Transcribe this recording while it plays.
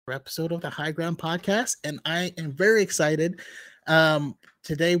another episode of the High Ground Podcast, and I am very excited.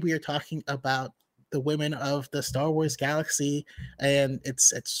 Today we are talking about the women of the Star Wars galaxy, and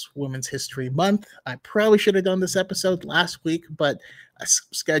it's Women's History Month. I probably should have done this episode last week, but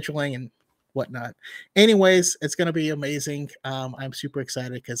scheduling and whatnot. Anyways, it's gonna be amazing. I'm super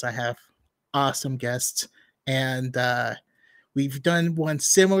excited because I have awesome guests, and we've done one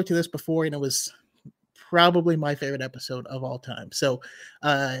similar to this before, and it was probably my favorite episode of all time. So,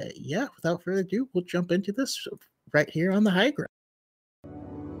 yeah, without further ado, we'll jump into this right here on the High Ground.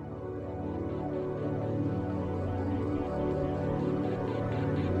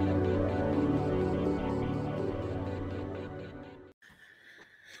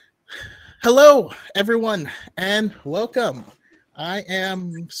 Hello, everyone, and welcome. I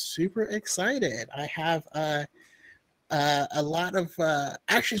am super excited. I have a lot of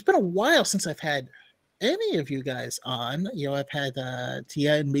actually, it's been a while since I've had any of you guys on. I've had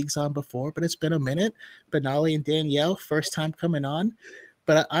Tia and Migs on before, but it's been a minute. Benali and Danielle, first time coming on.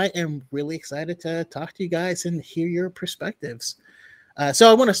 But I am really excited to talk to you guys and hear your perspectives. So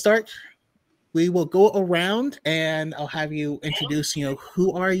I want to start. We will go around and I'll have you introduce,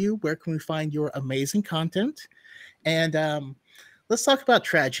 who are you? Where can we find your amazing content? And let's talk about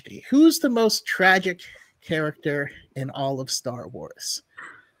tragedy. Who's the most tragic character in all of Star Wars?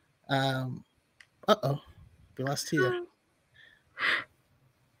 We lost Tia.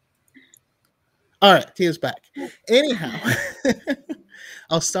 All right, Tia's back. Anyhow,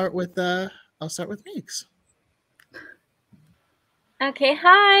 I'll start with Meeks. Okay,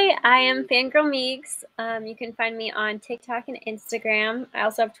 hi, I am Fangirl Meeks. You can find me on TikTok and Instagram. I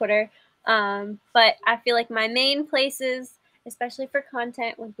also have Twitter. But I feel like my main places, especially for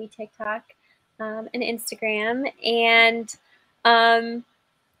content, would be TikTok and Instagram. And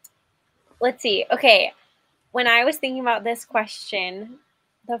let's see. Okay, when I was thinking about this question,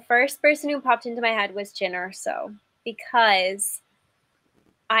 the first person who popped into my head was Jyn Erso, because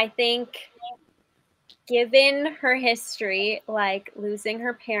I think, given her history, like losing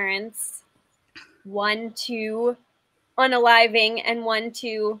her parents, one to unaliving and one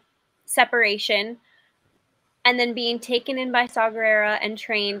to separation, and then being taken in by Saw Gerrera and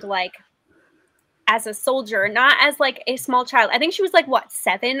trained like as a soldier, not as like a small child. I think she was like, what,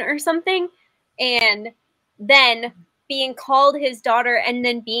 7 or something? And then being called his daughter and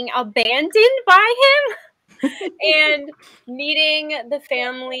then being abandoned by him and meeting the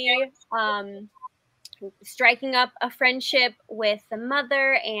family, striking up a friendship with the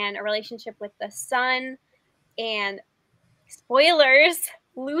mother and a relationship with the son, and spoilers,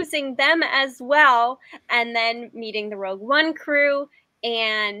 losing them as well, and then meeting the Rogue One crew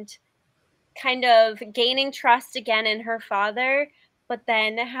and kind of gaining trust again in her father, but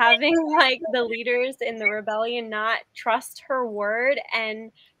then having like the leaders in the rebellion not trust her word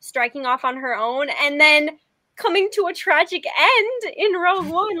and striking off on her own, and then coming to a tragic end in Rogue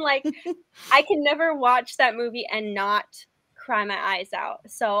One. Like, I can never watch that movie and not cry my eyes out.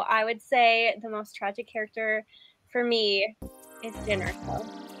 So I would say the most tragic character for me is Jyn Erso.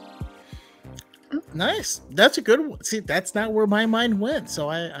 Nice. That's a good one. See, that's not where my mind went. So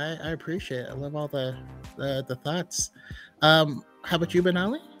I appreciate it. I love all the thoughts. How about you,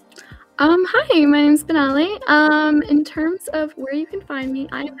 Benali? Hi, my name's Benali. In terms of where you can find me,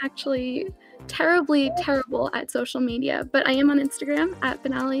 I am actually terrible at social media, but I am on Instagram at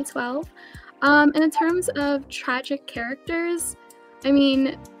Benali12. And in terms of tragic characters, I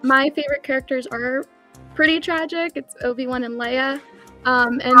mean, my favorite characters are pretty tragic. It's Obi-Wan and Leia.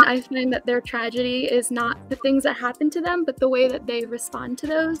 And I find that their tragedy is not the things that happen to them, but the way that they respond to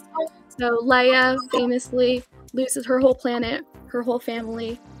those. So Leia famously loses her whole planet, her whole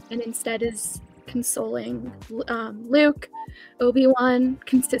family, and instead is consoling Luke. Obi-Wan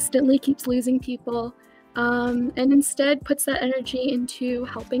consistently keeps losing people, and instead puts that energy into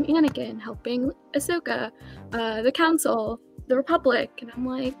helping Anakin, helping Ahsoka, the Council, the Republic. And I'm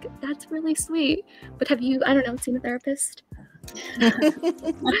like, that's really sweet. But have you, I don't know, seen a therapist?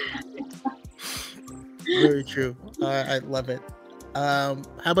 Very true. I love it. How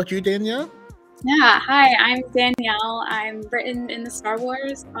about you, Danielle? Yeah, hi, I'm Danielle. I'm written in the Star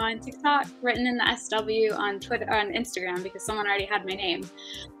Wars on TikTok, written in the SW on Twitter, on Instagram, because someone already had my name.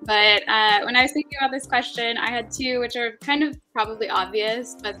 But when I was thinking about this question, I had 2, which are kind of probably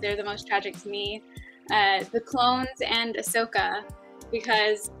obvious, but they're the most tragic to me. The clones and Ahsoka,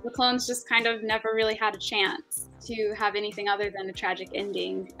 because the clones just kind of never really had a chance to have anything other than a tragic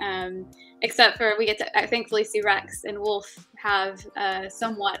ending, except for we get to thankfully see Rex and Wolf have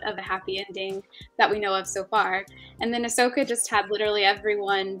somewhat of a happy ending that we know of so far. And then Ahsoka just had literally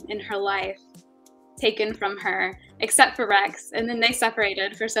everyone in her life taken from her, except for Rex. And then they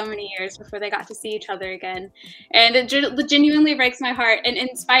separated for so many years before they got to see each other again. And it genuinely breaks my heart. And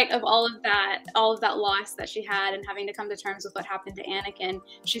in spite of all of that loss that she had and having to come to terms with what happened to Anakin,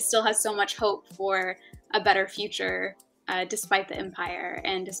 she still has so much hope for a better future, despite the Empire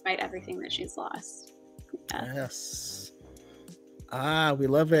and despite everything that she's lost. Yes. We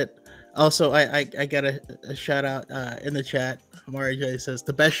love it. Also, I got a shout out in the chat. Mari J says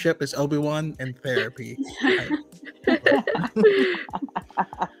the best ship is Obi-Wan and therapy.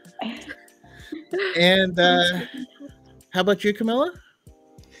 And how about you, Camilla?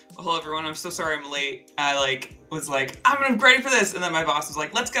 Well, hello everyone. I'm so sorry I'm late. I was like, I'm ready for this, and then my boss was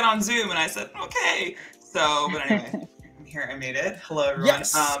like, let's get on Zoom, and I said, okay. So, but anyway, I'm here. I made it. Hello everyone.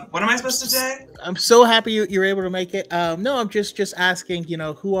 Yes. What am I supposed to say? I'm so happy you're able to make it. No, I'm just asking,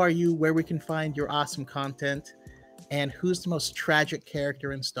 who are you, where we can find your awesome content, and who's the most tragic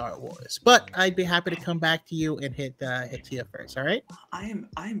character in Star Wars. But I'd be happy to come back to you and hit Tia first. All right? I'm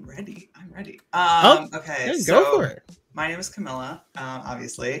ready. I'm ready. Okay. Yeah, so go for it. My name is Camilla.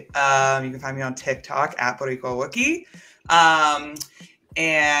 Obviously, you can find me on TikTok at BoricuaWookie.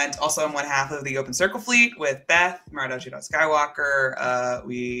 And also I'm one half of the Open Circle Fleet with Beth, Maradoji.Skywalker.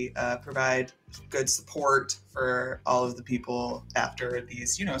 We provide good support for all of the people after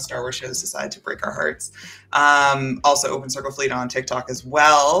these, Star Wars shows decide to break our hearts. Also Open Circle Fleet on TikTok as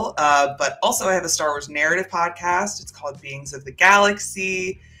well. But also I have a Star Wars narrative podcast. It's called Beings of the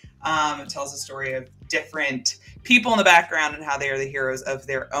Galaxy. It tells the story of different people in the background and how they are the heroes of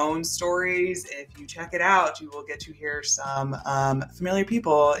their own stories. If you check it out, you will get to hear some familiar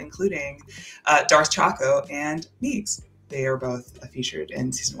people, including Darth Chaco and Meeks. They are both featured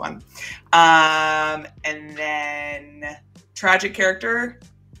in season 1. And then tragic character.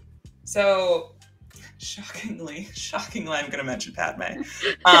 So shockingly, I'm going to mention Padme.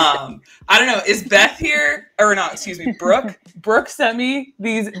 I don't know. Is Beth here? Or no, excuse me, Brooke. Brooke sent me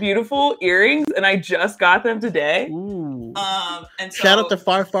these beautiful earrings, and I just got them today. Ooh. And so, shout out to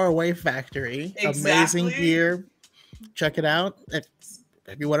Far Far Away Factory. Exactly. Amazing gear. Check it out.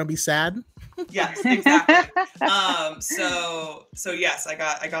 If you want to be sad. Yes, exactly. So yes, I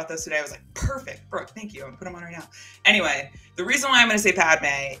got those today. I was like, perfect, Brooke, thank you. I'm gonna put them on right now. Anyway, the reason why I'm gonna say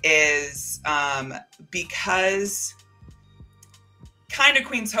Padme is because kind of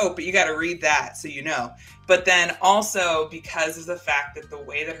Queen's Hope, but you got to read that so you know. But then also because of the fact that the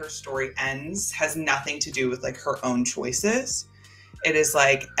way that her story ends has nothing to do with like her own choices. It is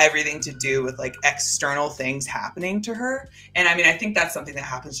like everything to do with like external things happening to her. And I mean, I think that's something that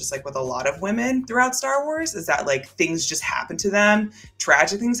happens just like with a lot of women throughout Star Wars, is that like things just happen to them,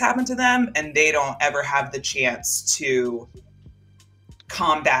 tragic things happen to them, and they don't ever have the chance to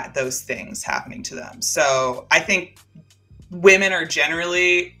combat those things happening to them. So I think women are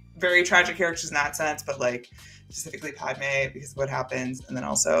generally very tragic characters in that sense, but like specifically Padme because of what happens, and then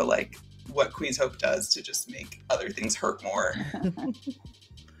also like what Queen's Hope does to just make other things hurt more.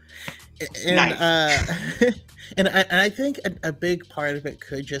 And and I think a big part of it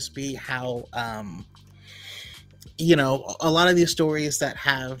could just be how a lot of these stories that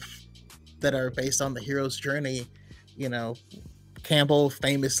are based on the hero's journey, Campbell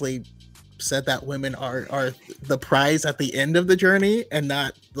famously said that women are the prize at the end of the journey and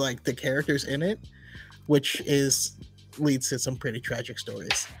not like the characters in it, which leads to some pretty tragic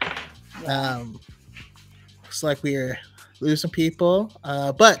stories. Looks like we're losing people,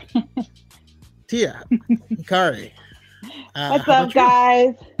 but Tia, Kari, what's up,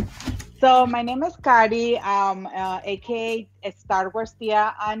 guys? So my name is Kari, aka Star Wars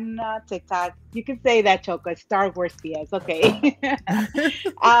Tia on TikTok. You can say that, Choco. Star Wars Tia, it's okay.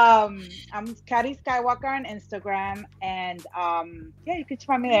 I'm Kari Skywalker on Instagram, and yeah, you can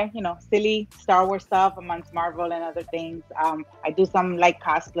find me there. Silly Star Wars stuff amongst Marvel and other things. I do some like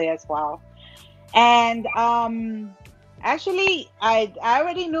cosplay as well, and actually, I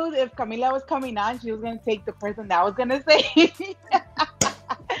already knew if Camila was coming on, she was gonna take the person that I was gonna say.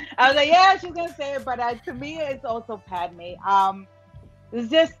 I was like, yeah, she's gonna say it, but to me, it's also Padme. It's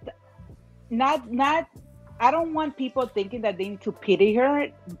just not. I don't want people thinking that they need to pity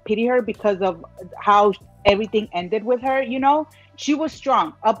her because of how everything ended with her. She was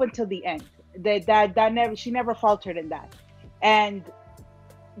strong up until the end. She never faltered in that, and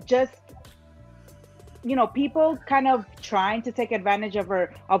just people kind of trying to take advantage of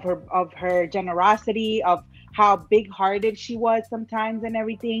her generosity, of how big-hearted she was sometimes and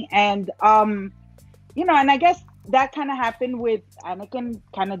everything. And and I guess that kind of happened with Anakin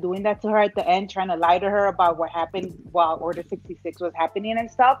kind of doing that to her at the end, trying to lie to her about what happened while Order 66 was happening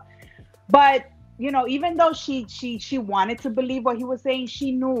and stuff. But even though she wanted to believe what he was saying,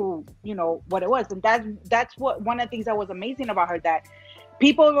 she knew, what it was. And that's what one of the things that was amazing about her, that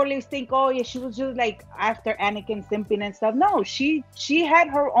people always think, oh yeah, she was just like after Anakin simping and stuff. No, she had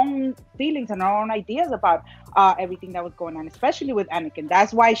her own feelings and her own ideas about everything that was going on, especially with Anakin.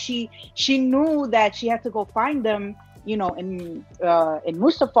 That's why she knew that she had to go find them, in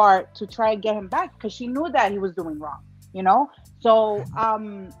Mustafar, to try and get him back, because she knew that he was doing wrong. So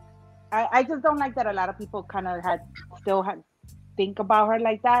I just don't like that a lot of people kind of still think about her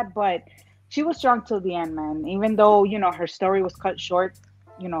like that, but she was strong till the end, man. Even though her story was cut short,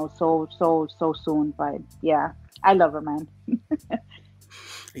 so soon. But yeah, I love her, man.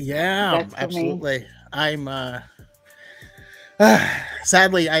 Yeah, absolutely. I'm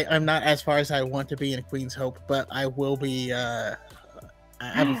sadly I'm not as far as I want to be in Queen's Hope, but I will be. I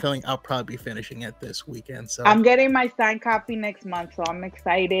have a feeling I'll probably be finishing it this weekend. So I'm getting my signed copy next month, so I'm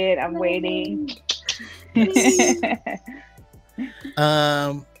excited. I'm waiting.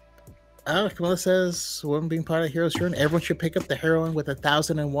 Camilla says, woman being part of the hero's journey, everyone should pick up The Heroine with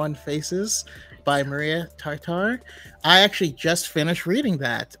 1,001 Faces by Maria Tartar. I actually just finished reading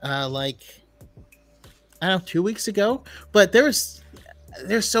that, 2 weeks ago. But there's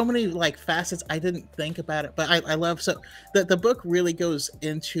so many facets I didn't think about it, but I love the book really goes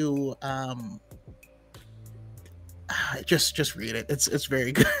into just read it. It's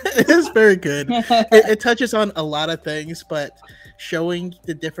very good. It's very good. It touches on a lot of things, but showing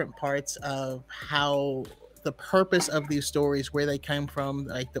the different parts of how the purpose of these stories, where they came from,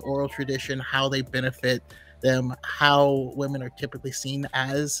 like the oral tradition, how they benefit them, how women are typically seen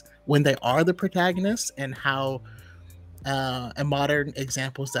as when they are the protagonists, and how and modern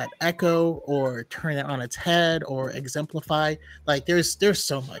examples that echo or turn it on its head or exemplify. There's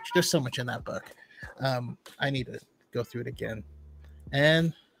so much in that book. I need to go through it again.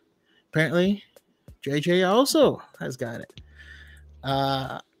 And apparently JJ also has got it.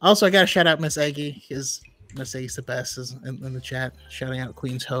 Also, I gotta shout out Miss Eggy, because Miss Eggy's the best, is in the chat, shouting out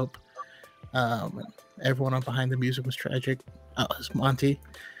Queen's Hope. Everyone on Behind the Music Was Tragic. It's Monty.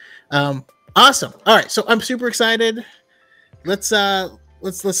 Awesome. All right, so I'm super excited. Let's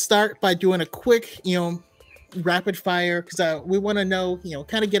start by doing a quick, rapid fire, because we want to know,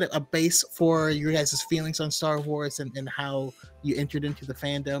 kind of get a base for your guys' feelings on Star Wars and how you entered into the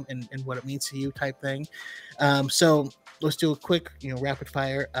fandom and what it means to you, type thing. So let's do a quick, rapid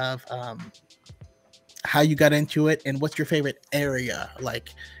fire of how you got into it and what's your favorite area.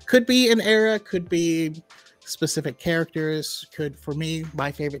 Could be an era, could be specific characters. For me,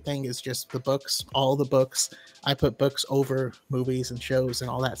 my favorite thing is just the books, all the books. I put books over movies and shows and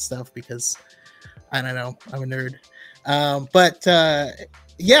all that stuff because I don't know, I'm a nerd.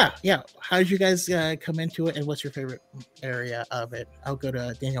 Yeah. How did you guys come into it, and what's your favorite area of it? I'll go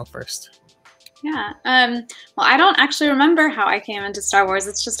to Danielle first. Yeah. Well, I don't actually remember how I came into Star Wars.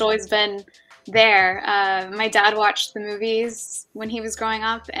 It's just always been there. My dad watched the movies when he was growing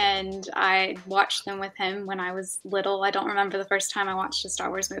up, and I watched them with him when I was little. I don't remember the first time I watched a Star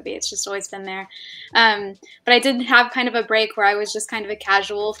Wars movie. It's just always been there. But I did have kind of a break where I was just kind of a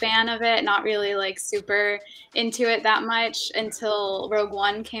casual fan of it, not really super into it that much until Rogue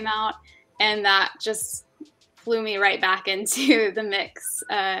One came out, and that just flew me right back into the mix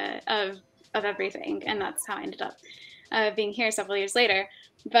of everything, and that's how I ended up being here several years later.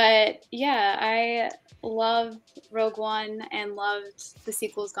 But yeah, I love Rogue One and loved the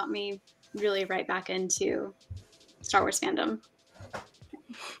sequels. Got me really right back into Star Wars fandom.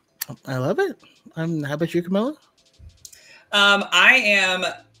 I love it. How about you, Camilla? I am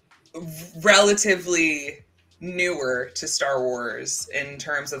relatively newer to Star Wars in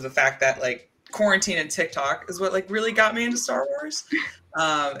terms of the fact that quarantine and TikTok is what really got me into Star Wars.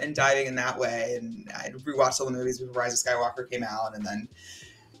 And diving in that way. And I rewatched all the movies before Rise of Skywalker came out, and then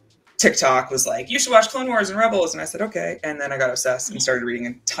TikTok was like, you should watch Clone Wars and Rebels. And I said, okay. And then I got obsessed and started reading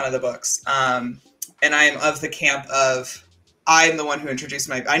a ton of the books. And I am of the camp of, I'm the one who introduced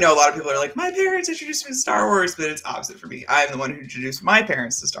I know a lot of people are like, my parents introduced me to Star Wars, but it's opposite for me. I'm the one who introduced my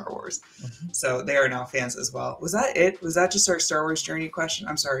parents to Star Wars. Mm-hmm. So they are now fans as well. Was that it? Was that just our Star Wars journey question?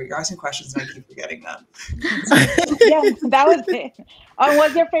 I'm sorry, you're asking questions and I keep forgetting them. Yeah, that was it.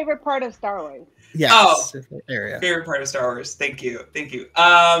 What's your favorite part of Star Wars? Yeah. Favorite part of Star Wars. Thank you.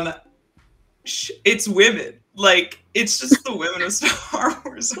 It's women. It's just the women of Star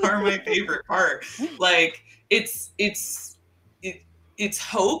Wars are my favorite part. It's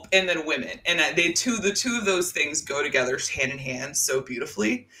hope and then women, and the two of those things go together hand in hand so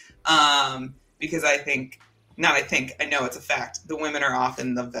beautifully. Because I think I know it's a fact. The women are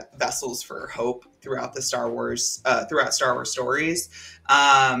often the vessels for hope throughout the Star Wars stories.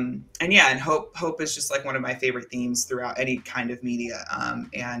 And hope is just like one of my favorite themes throughout any kind of media.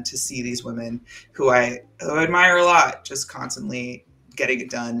 And to see these women who I admire a lot, just constantly getting it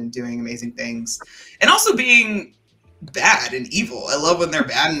done and doing amazing things, and also being bad and evil. I love when they're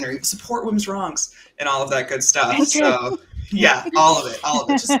bad and they support women's wrongs and all of that good stuff. So yeah, all of it,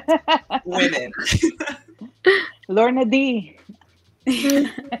 just women. Lorna D. Yeah.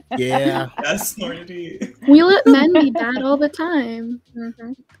 Yes, Lorna D. We let men be bad all the time.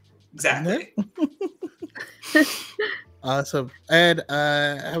 Mm-hmm. Exactly. Awesome. And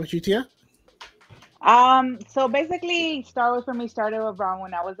how about you, Tia? So basically, Star Wars for me started around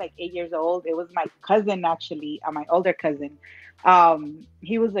when I was like 8 years old. It was my cousin, actually, my older cousin.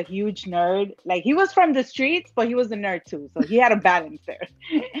 He was a huge nerd. Like, he was from the streets, but he was a nerd too. So he had a balance there.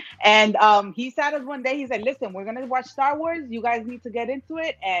 And he sat us one day. He said, "Listen, we're gonna watch Star Wars. You guys need to get into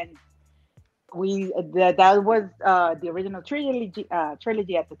it." And that was the original trilogy at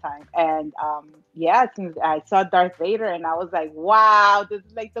the time. And since I saw Darth Vader, and I was like, wow, this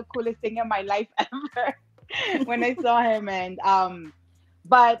is like the coolest thing in my life ever when I saw him. And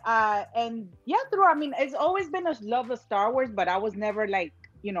it's always been a love of Star Wars, but I was never like,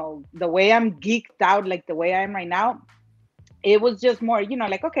 the way I'm geeked out, like the way I am right now. It was just more,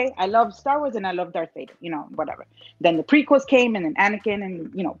 like, okay, I love Star Wars and I love Darth Vader, whatever. Then the prequels came, and then Anakin,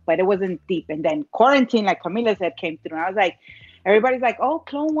 and, but it wasn't deep. And then quarantine, like Camila said, came through. And I was like, everybody's like, oh,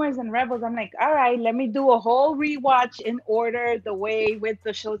 Clone Wars and Rebels. I'm like, all right, let me do a whole rewatch in order, the way with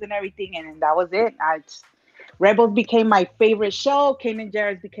the shows and everything. And then that was it. Rebels became my favorite show. Kanan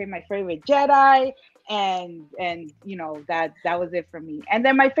Jarrus became my favorite Jedi. And that was it for me. And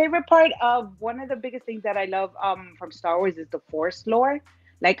then my favorite part of one of the biggest things that I love from Star Wars is the Force lore.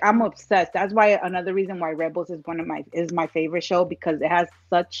 Like, I'm obsessed. That's why another reason why Rebels is my favorite show, because it has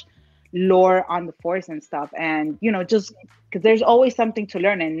such lore on the Force and stuff. And just because there's always something to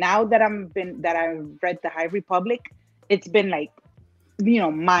learn. And now that I've read the High Republic, it's been like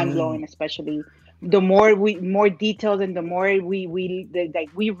mind blowing, especially the more details, and the more we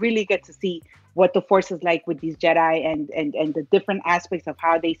really get to see what the Force is like with these Jedi, and the different aspects of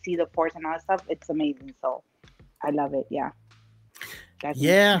how they see the Force and all that stuff. It's amazing. So I love it. Yeah.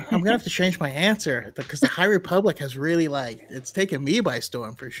 I'm gonna have to change my answer, because the High Republic has really it's taken me by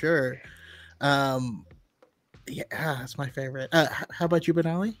storm for sure. That's my favorite. How about you,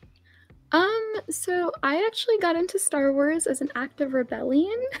 Benali? So I actually got into Star Wars as an act of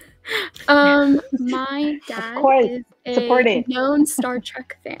rebellion. My dad is a known Star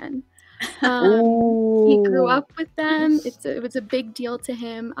Trek fan. He grew up with them. It was a big deal to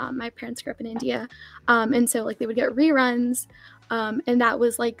him. My parents grew up in India, and so they would get reruns, and that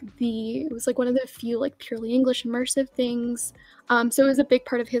was it was one of the few purely English immersive things. So it was a big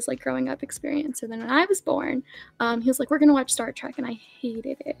part of his growing up experience. So then when I was born, he was like, "We're gonna watch Star Trek," and I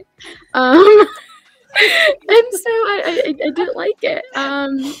hated it. And so I didn't like it.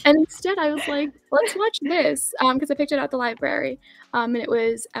 And instead I was like, let's watch this, because I picked it out the library, and it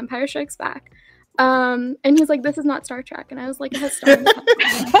was Empire Strikes Back. And he was like, "This is not Star Trek," and I was like, "It has Star Wars."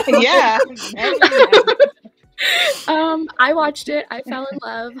 Yeah. I watched it. I fell in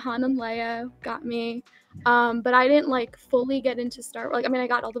love. Han and Leia got me. But I didn't fully get into Star Wars. I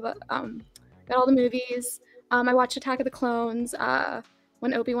got all the movies. I watched Attack of the Clones.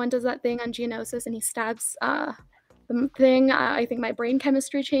 When Obi-Wan does that thing on Geonosis and he stabs the thing, I think my brain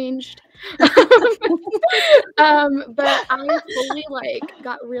chemistry changed. But I fully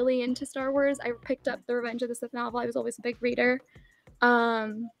got really into Star Wars. I picked up the Revenge of the Sith novel. I was always a big reader.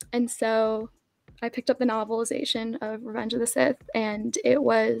 And so I picked up the novelization of Revenge of the Sith, and it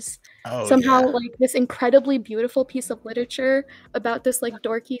was somehow this incredibly beautiful piece of literature about this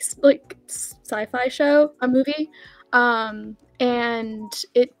dorky sci-fi show, a movie. And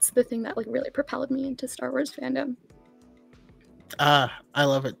it's the thing that really propelled me into Star Wars fandom. I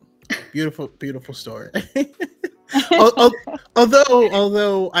love it. Beautiful story.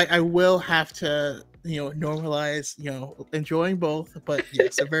 although I will have to normalize enjoying both, but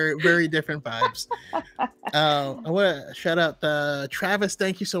yes, a very, very different vibes. I want to shout out Travis.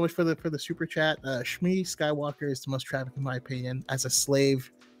 Thank you so much for the super chat. Shmi Skywalker is the most tragic in my opinion. As a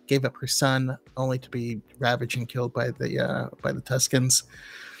slave, gave up her son only to be ravaged and killed by the Tuscans,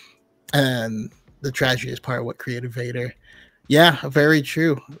 and the tragedy is part of what created Vader. Yeah, very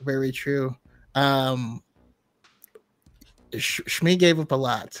true. Shmi gave up a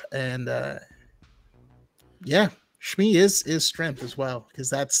lot, and Shmi is strength as well, because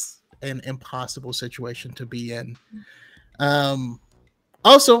that's an impossible situation to be in.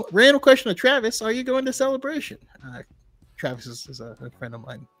 Also, random question to Travis: are you going to Celebration? Travis is a friend of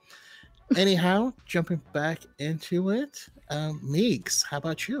mine. Anyhow, jumping back into it, Meeks, how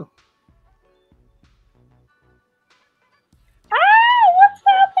about you? What's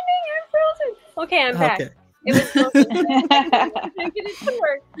happening? I'm frozen. Okay, I'm back. Okay. It was frozen. I couldn't get it to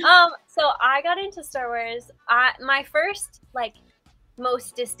work. So I got into Star Wars. My first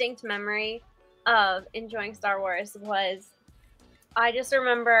most distinct memory of enjoying Star Wars was, I just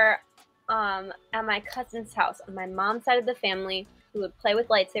remember at my cousin's house on my mom's side of the family, we would play with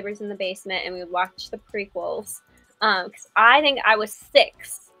lightsabers in the basement and we would watch the prequels. Because I think I was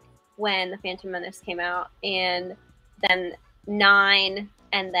 6 when The Phantom Menace came out, and then 9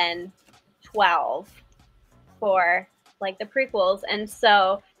 and then 12 for the prequels. And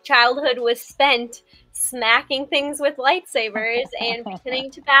so childhood was spent smacking things with lightsabers and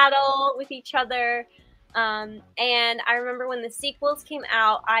pretending to battle with each other. And I remember when the sequels came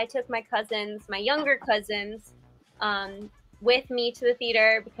out, I took my younger cousins, with me to the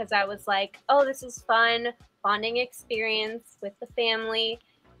theater because I was like, oh, this is fun, bonding experience with the family.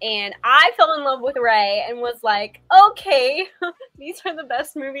 And I fell in love with Rey and was like, okay, these are the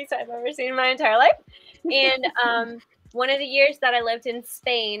best movies I've ever seen in my entire life. And one of the years that I lived in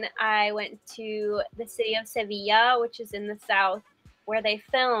Spain, I went to the city of Sevilla, which is in the south, where they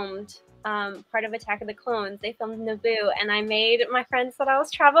filmed part of Attack of the Clones. They filmed Naboo, and I made my friends that I was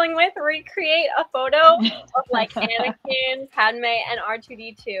traveling with recreate a photo of Anakin, Padme, and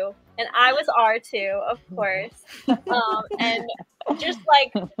R2-D2. And I was R2, of course. And just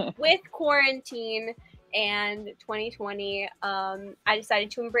with quarantine and 2020, I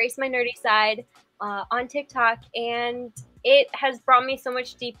decided to embrace my nerdy side on TikTok, and it has brought me so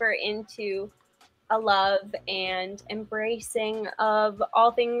much deeper into a love and embracing of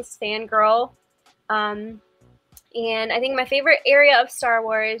all things fangirl. And I think my favorite area of Star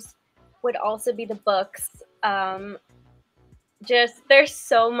Wars would also be the books. Just there's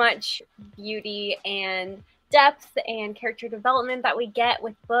so much beauty and depth and character development that we get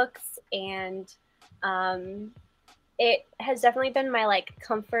with books, and it has definitely been my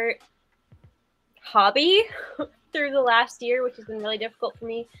comfort hobby through the last year, which has been really difficult for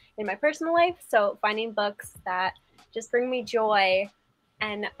me in my personal life. So finding books that just bring me joy,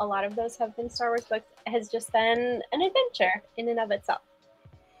 and a lot of those have been Star Wars books, has just been an adventure in and of itself.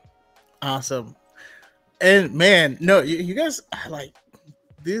 Awesome. And man, no, you guys,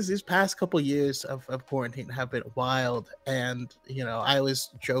 these past couple years of quarantine have been wild. And I always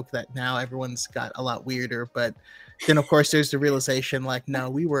joke that now everyone's got a lot weirder, but then of course there's the realization no,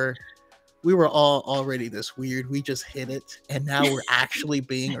 we were all already this weird. We just hit it, and now we're actually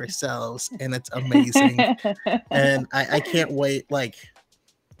being ourselves, and it's amazing. And I can't wait.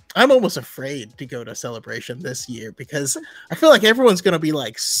 I'm almost afraid to go to Celebration this year because I feel like everyone's gonna be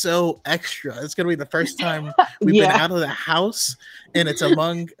so extra. It's gonna be the first time we've been out of the house, and it's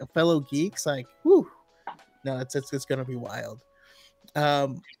among fellow geeks. Whew. No, it's gonna be wild.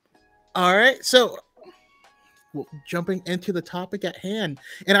 All right, so jumping into the topic at hand,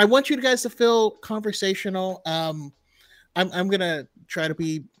 and I want you guys to feel conversational. I'm gonna try to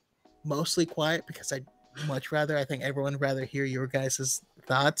be mostly quiet because I think everyone would rather hear your guys'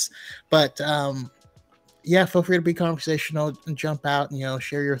 thoughts, but yeah, feel free to be conversational and jump out and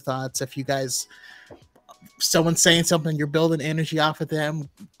share your thoughts. If you guys, someone's saying something, you're building energy off of them,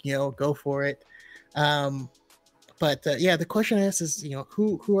 go for it. But yeah, the question is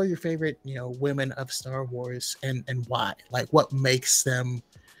who are your favorite, women of Star Wars, and why? What makes them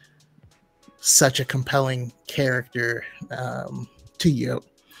such a compelling character to you?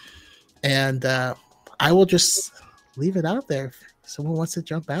 And I will just leave it out there if someone wants to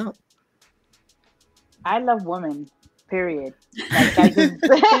jump out. I love women, period. You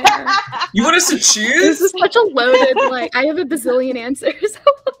want us to choose? This is such a loaded, I have a bazillion answers.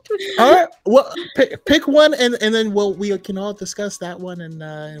 All right, well, pick one, and then we can all discuss that one,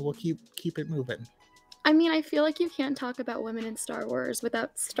 and we'll keep it moving. I mean, I feel like you can't talk about women in Star Wars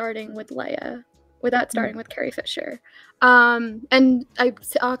without starting with Leia, without starting with Carrie Fisher. And I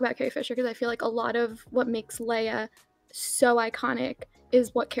talk about Carrie Fisher because I feel like a lot of what makes Leia so iconic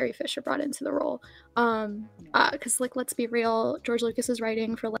is what Carrie Fisher brought into the role. Because let's be real, George Lucas's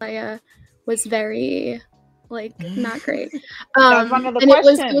writing for Leia was very not great. That's one of the and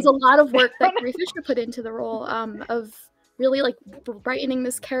questions. it was a lot of work that Carrie Fisher put into the role of really brightening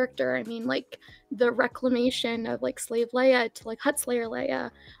this character. I mean, the reclamation of slave Leia to Huttslayer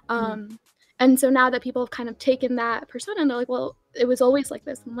Leia. And so now that people have kind of taken that persona, and they're well, it was always like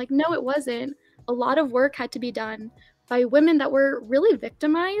this. I'm no, it wasn't. A lot of work had to be done by women that were really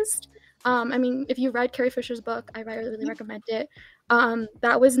victimized I mean, if you read Carrie Fisher's book, I really recommend it.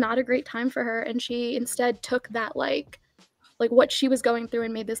 That was not a great time for her, and she instead took that like what she was going through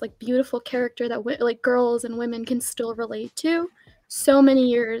and made this like beautiful character that like girls and women can still relate to so many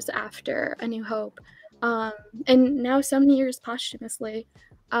years after A New Hope, and now so many years posthumously.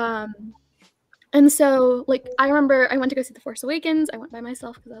 And so, like, I remember I went to go see The Force Awakens. I went by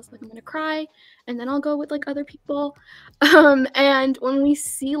myself because I was like, I'm gonna cry, and then I'll go with like other people. And when we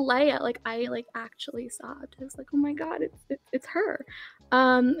see Leia, like, I like actually sobbed. I was like, oh my god, it's her.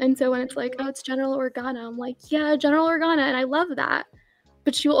 And so when it's like, oh, it's General Organa, I'm like, yeah, General Organa, and I love that.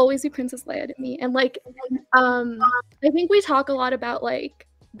 But she will always be Princess Leia to me. And like, I think we talk a lot about like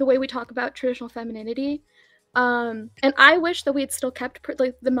the way we talk about traditional femininity. And I wish that we had still kept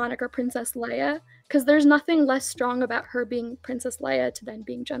like the moniker Princess Leia, because there's nothing less strong about her being Princess Leia to then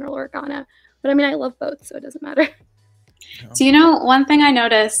being General Organa. But I mean, I love both, so it doesn't matter. So, you know, one thing I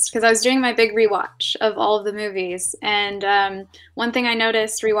noticed, because I was doing my big rewatch of all of the movies, and one thing I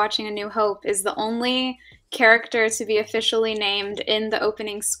noticed rewatching A New Hope is the only character to be officially named in the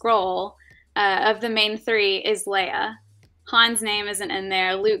opening scroll of the main three is Leia. Han's name isn't in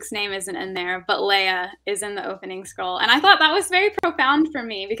there, Luke's name isn't in there, but Leia is in the opening scroll. And I thought that was very profound for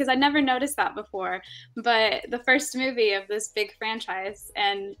me because I'd never noticed that before. But the first movie of this big franchise,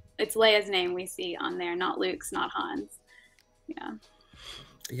 and it's Leia's name we see on there, not Luke's, not Han's. Yeah.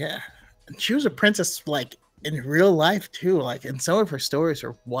 Yeah. She was a princess like in real life too. Like, and some of her stories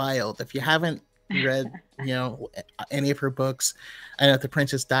are wild. If you haven't read, you know, any of her books, I know The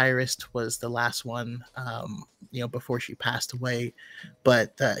Princess Diarist was the last one, you know, before she passed away,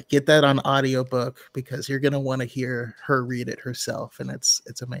 but get that on audiobook because you're going to want to hear her read it herself. And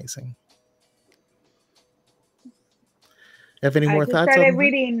it's amazing. Have any more thoughts on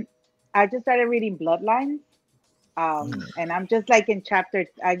that? I just started reading Bloodlines. And I'm just like in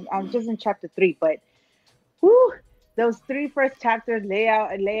I'm just in chapter 3, but whew, those 3 first chapters,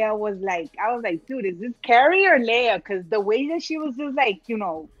 Leia was like, I was like, dude, is this Carrie or Leia? Because the way that she was just like, you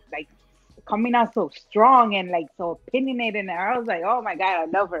know, like coming out so strong and like so opinionated, and I was like, oh my god, I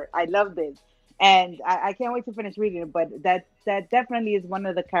love her, I love this, and I can't wait to finish reading it. But that definitely is one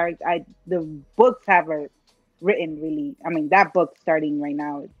of the characters the books have her written really. I mean, that book starting right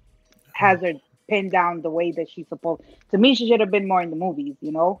now has her pinned down the way that she's supposed. To me, she should have been more in the movies,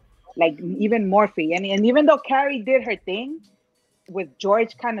 you know, like even Morphe. And even though Carrie did her thing with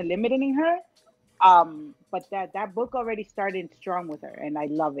George kind of limiting her, but that book already started strong with her, and I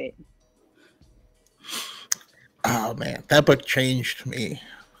love it. Oh man, that book changed me.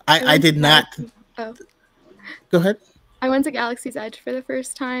 I did not. Oh, go ahead. I went to Galaxy's Edge for the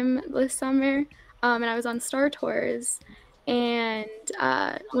first time this summer, and I was on Star Tours. And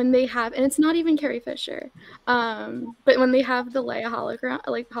when they have, and it's not even Carrie Fisher, but when they have the Leia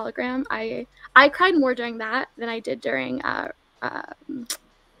hologram, I cried more during that than I did during what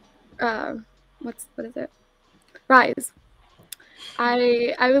is it? Rise.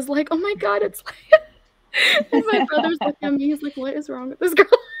 I was like, oh my god, it's Leia. And my brother's looking at me, he's like, what is wrong with this girl?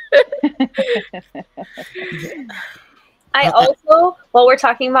 I also, while we're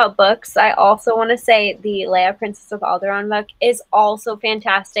talking about books, I also want to say the Leia Princess of Alderaan book is also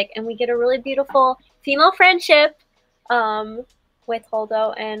fantastic, and we get a really beautiful female friendship with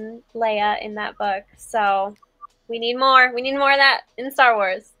Holdo and Leia in that book. So we need more. We need more of that in Star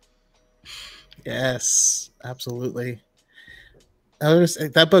Wars. Yes, absolutely.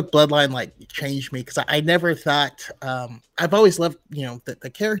 That book Bloodline like changed me because I never thought I've always loved, you know, the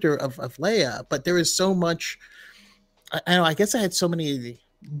character of Leia, but there is so much. I guess I had so many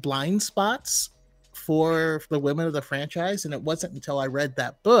blind spots for the women of the franchise, and it wasn't until I read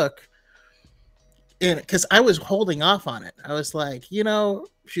that book, and because I was holding off on it, I was like, you know,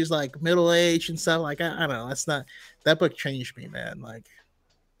 she's like middle aged and stuff. Like I don't know, that's not. That book changed me, man. Like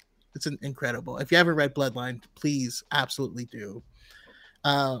it's incredible. If you haven't read Bloodline, please absolutely do.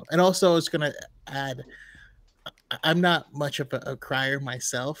 And also, I was gonna add, I'm not much of a crier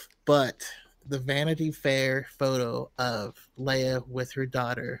myself, but the Vanity Fair photo of Leia with her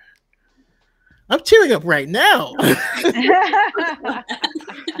daughter. I'm tearing up right now.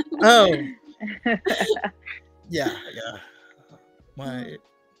 Oh, yeah.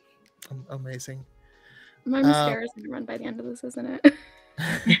 Amazing. My mascara is gonna run by the end of this, isn't it?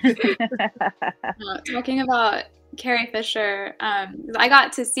 Talking about Carrie Fisher, I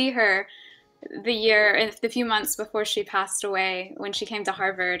got to see her the few months before she passed away when she came to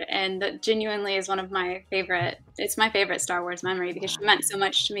Harvard, and that genuinely is one of my favorite. It's my favorite Star Wars memory because she meant so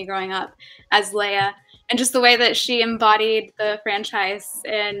much to me growing up as Leia, and just the way that she embodied the franchise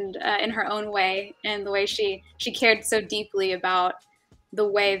and in her own way, and the way she cared so deeply about the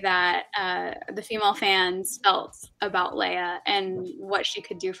way that the female fans felt about Leia and what she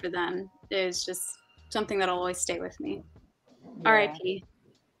could do for them is just something that'll always stay with me. Yeah. R.I.P.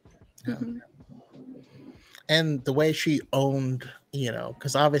 Yeah. And the way she owned,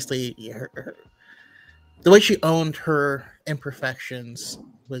 because obviously the way she owned her imperfections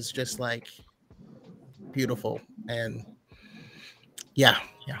was just like beautiful, and yeah,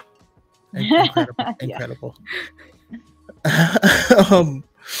 incredible.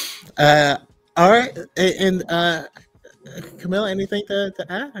 All right, and Camilla, anything to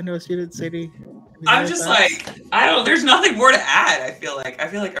add? I know you didn't say anything. I'm just like, I don't. There's nothing more to add. I feel like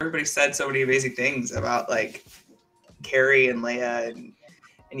everybody said so many amazing things about like Carrie and Leia and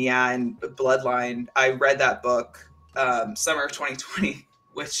Bloodline. I read that book summer of 2020,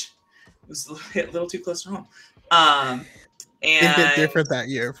 which was a little too close to home. And it did different that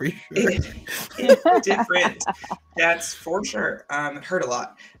year for sure. It different, that's for sure. It hurt a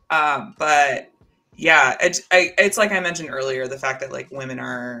lot, but yeah, it's like I mentioned earlier, the fact that like women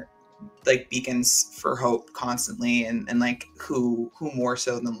are like beacons for hope constantly, and like who more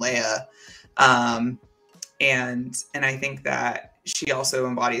so than Leia, and I think that she also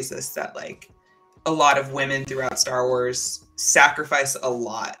embodies this, that like a lot of women throughout Star Wars sacrifice a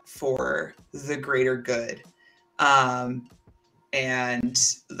lot for the greater good. And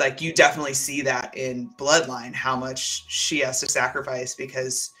like you definitely see that in Bloodline, how much she has to sacrifice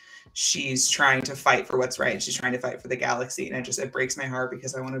because she's trying to fight for what's right. She's trying to fight for the galaxy. And it breaks my heart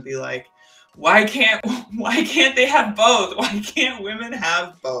because I want to be like, why can't they have both? Why can't women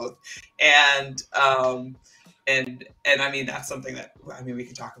have both? And I mean, that's something that, I mean, we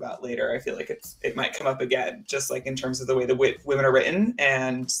can talk about later. I feel like it might come up again, just like in terms of the way the women are written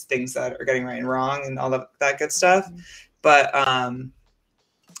and things that are getting right and wrong and all that good stuff. But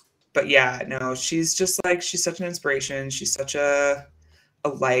yeah, no, she's just like, she's such an inspiration. She's such a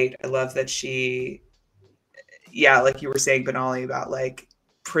light. I love that she, yeah, like you were saying, Benali, about like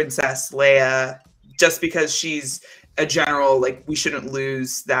Princess Leia, just because she's a general, like we shouldn't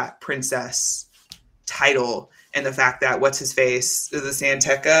lose that princess title. And the fact that what's his face, the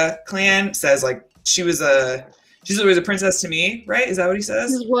Santeca clan says like she's always a princess to me, right? Is that what he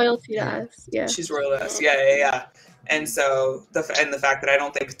says? She's royalty to us. Yeah. She's royal to us. Yeah. And so the fact that I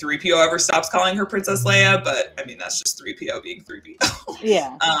don't think 3PO ever stops calling her Princess Leia, but I mean that's just 3PO being 3PO.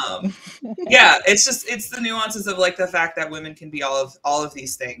 Yeah. Yeah, it's the nuances of like the fact that women can be all of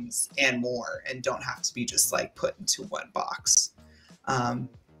these things and more, and don't have to be just like put into one box.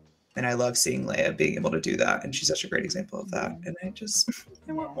 And I love seeing Leia being able to do that, and she's such a great example of that. And I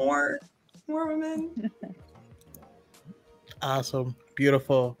want more women. Awesome,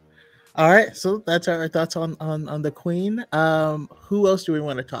 beautiful. All right, so that's our thoughts on the Queen. Who else do we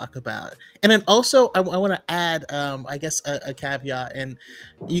want to talk about? And then also, I want to add, I guess, a caveat, and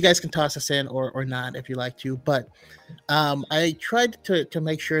you guys can toss us in or not if you like to. But I tried to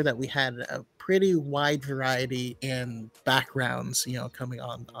make sure that we had a pretty wide variety in backgrounds, coming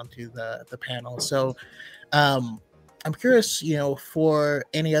onto the panel. So I'm curious, for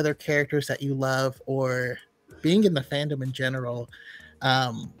any other characters that you love or being in the fandom in general.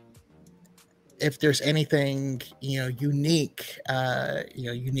 If there's anything unique,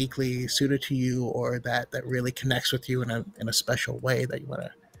 uniquely suited to you, or that really connects with you in a special way that you want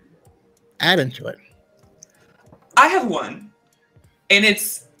to add into it. I have one, and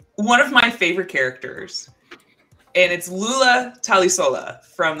it's one of my favorite characters, and it's Lula Talisola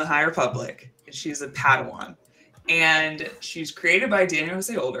from the High Republic. She's a Padawan, and she's created by Daniel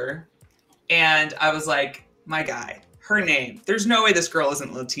Jose Older, and I was like, my guy, her name, there's no way this girl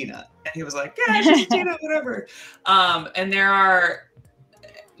isn't Latina. And he was like, yeah, she's Latina, whatever. And there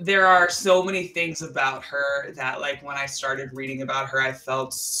are so many things about her that, like, when I started reading about her, I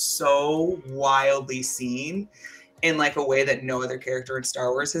felt so wildly seen in like a way that no other character in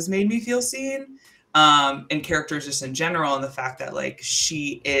Star Wars has made me feel seen. And characters just in general, and the fact that like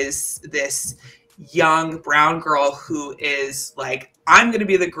she is this young brown girl who is like, I'm going to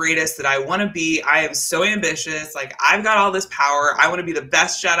be the greatest that I want to be. I am so ambitious. Like, I've got all this power. I want to be the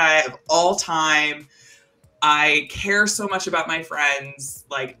best Jedi of all time. I care so much about my friends.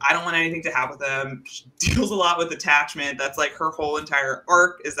 Like, I don't want anything to happen with them. She deals a lot with attachment. That's like her whole entire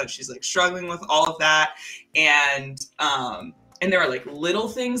arc, is that she's like struggling with all of that. And there are like little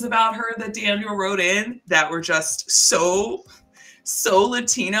things about her that Daniel wrote in that were just so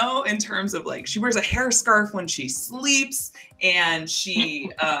Latino, in terms of like, she wears a hair scarf when she sleeps, and she's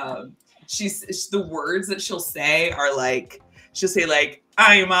the words that she'll say are like, she'll say like,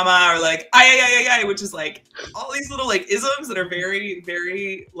 ay mama, or like ay, which is like all these little like isms that are very,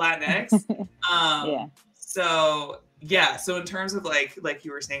 very Latinx. Yeah. So yeah, so in terms of like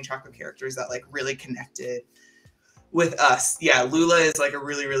you were saying, chocolate characters that like really connected with us, yeah, Lula is like a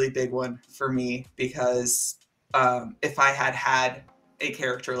really, really big one for me, because if I had a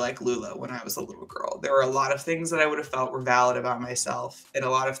character like Lula when I was a little girl, there were a lot of things that I would have felt were valid about myself, and a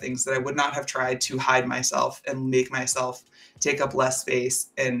lot of things that I would not have tried to hide myself and make myself take up less space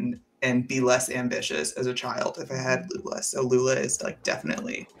and be less ambitious as a child if I had Lula. So Lula is like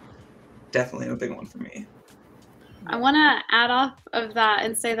definitely a big one for me. I want to add off of that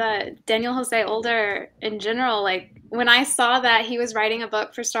and say that Daniel Jose Older in general, like when I saw that he was writing a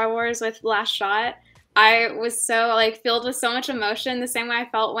book for Star Wars with Last Shot, I was so like filled with so much emotion, the same way I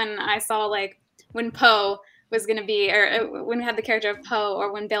felt when I saw like when Poe was going to be, or when we had the character of Poe,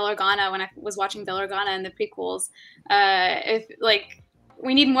 or when Bail Organa, when I was watching Bail Organa in the prequels. If like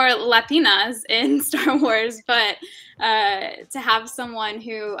we need more Latinas in Star Wars, but to have someone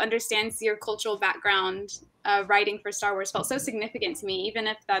who understands your cultural background writing for Star Wars felt so significant to me, even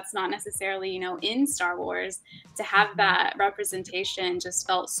if that's not necessarily, you know, in Star Wars. To have that representation just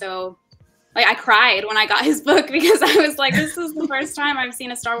felt so, like I cried when I got his book, because I was like, this is the first time I've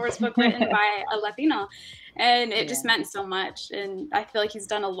seen a Star Wars book written by a Latino. And it just meant so much. And I feel like he's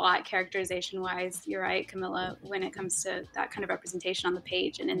done a lot characterization wise. You're right, Camilla, when it comes to that kind of representation on the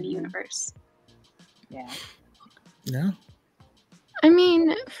page and in the universe. Yeah. I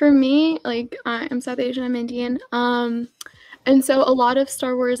mean, for me, like I'm South Asian, I'm Indian. And so a lot of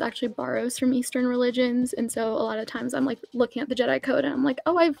Star Wars actually borrows from Eastern religions, and so a lot of times I'm like looking at the Jedi Code and I'm like,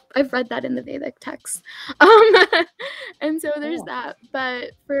 oh, I've read that in the Vedic texts, and so there's that.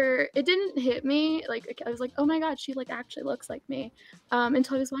 But it didn't hit me, like I was like, oh my god, she like actually looks like me,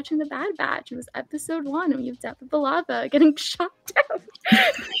 until I was watching The Bad Batch. It was episode 1, and we have Death of the Lava getting shot down.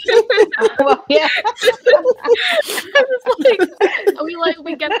 Well, yeah.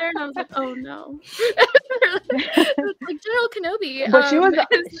 we get there and I was like, oh no. Like General Kenobi. But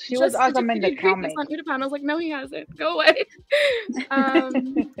she was awesome in the comic. On Utapau. I was like, no, he hasn't. Go away.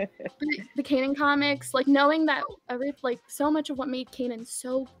 The Kanan comics, like knowing that so much of what made Kanan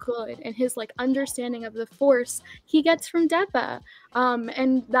so good and his like understanding of the Force he gets from Deppa.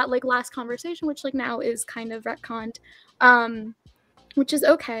 And that like last conversation, which like now is kind of retconned. Which is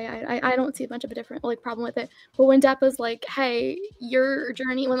okay. I don't see much of a different like problem with it. But when Deppa's like, hey, your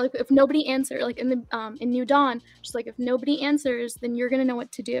journey, when like if nobody answers, like in the in New Dawn, she's like, if nobody answers, then you're gonna know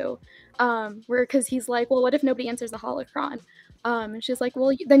what to do. Because he's like, well, what if nobody answers the holocron? And she's like,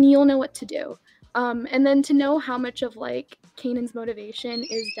 well, then you'll know what to do. And then to know how much of like Kanan's motivation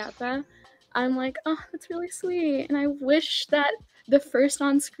is Deppa, I'm like, oh, that's really sweet. And I wish that the first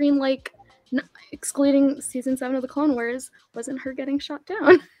on screen like, excluding season 7 of the Clone Wars, wasn't her getting shot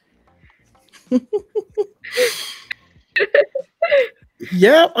down.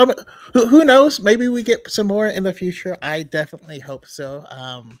 Yeah, who knows? Maybe we get some more in the future. I definitely hope so.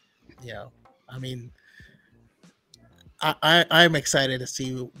 I mean, I'm excited to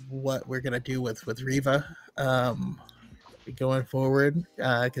see what we're gonna do with Reva going forward,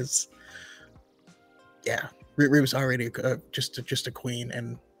 because Reva's already just a queen,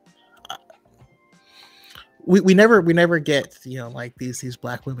 and we never get like these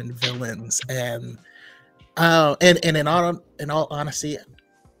black women villains, and in all honesty,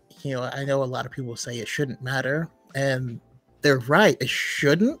 I know a lot of people say it shouldn't matter, and they're right, it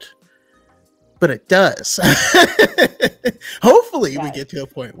shouldn't, but it does. Hopefully we get to a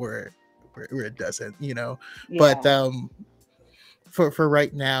point where it doesn't, but for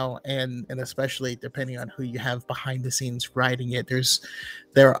right now, and especially depending on who you have behind the scenes writing it,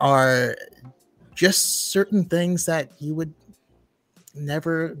 there are just certain things that you would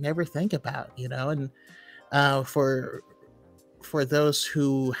never think about, and for those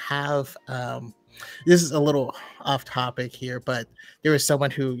who have this is a little off topic here, but there was someone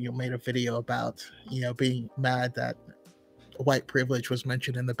who made a video about being mad that white privilege was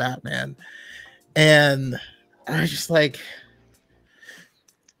mentioned in the Batman, and I was just like,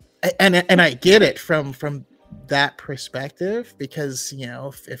 and I get it from that perspective, because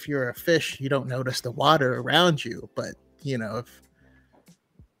if you're a fish, you don't notice the water around you, but if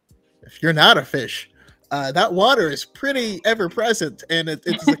you're not a fish, that water is pretty ever present, and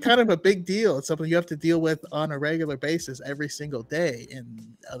it's a kind of a big deal. It's something you have to deal with on a regular basis every single day,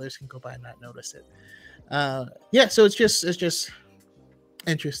 and others can go by and not notice it. So it's just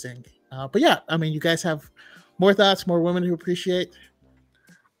interesting. But yeah, I mean, you guys have more thoughts, more women who appreciate?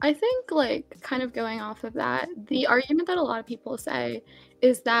 I think, like, kind of going off of that, the argument that a lot of people say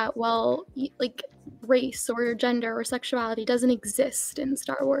is that, well, like, race or gender or sexuality doesn't exist in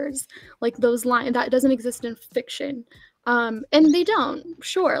Star Wars. Like, those lines, that doesn't exist in fiction. And they don't.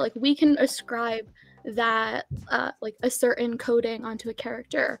 Sure, like, we can ascribe that like a certain coding onto a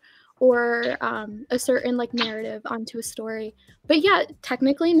character, or a certain like narrative onto a story. But yeah,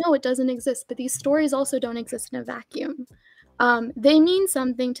 technically, no, it doesn't exist. But these stories also don't exist in a vacuum. They mean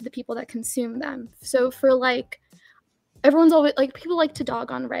something to the people that consume them. So for like, everyone's always like, people like to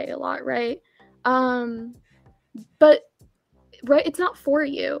dog on Rey a lot, right? But right, it's not for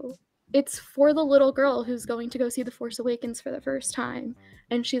you. It's for the little girl who's going to go see The Force Awakens for the first time.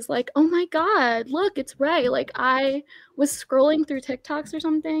 And she's like, oh my God, look, it's Rey. Like, I was scrolling through TikToks or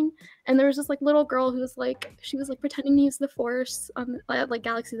something, and there was this like little girl who was like, she was like pretending to use the Force on like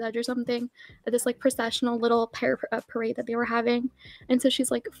Galaxy's Edge or something at this like processional little parade that they were having. And so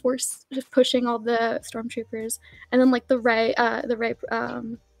she's like Force just pushing all the stormtroopers, and then like the Rey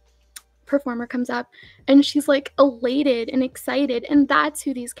performer comes up, and she's like elated and excited, and that's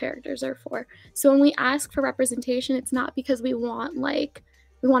who these characters are for. So when we ask for representation, it's not because we want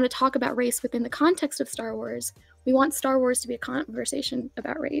to talk about race within the context of Star Wars. We want Star Wars to be a conversation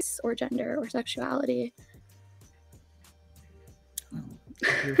about race or gender or sexuality.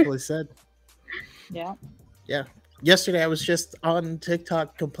 Beautifully said. Yeah. Yesterday I was just on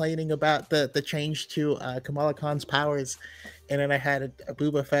TikTok complaining about the change to Kamala Khan's powers, and then I had a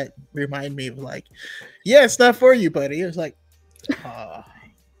Boba Fett remind me of like, yeah, it's not for you, buddy. It was like,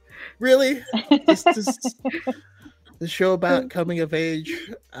 really? The show about coming of age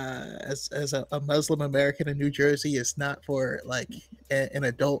as a Muslim American in New Jersey is not for like an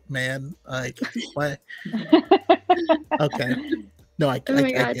adult man. Like, what? Okay. No, I Oh my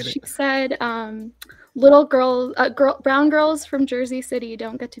get God, it. she said, brown girls from Jersey City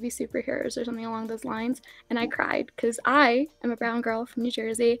don't get to be superheroes or something along those lines. And I cried because I am a brown girl from New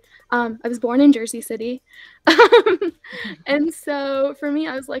Jersey. I was born in Jersey City. And so for me,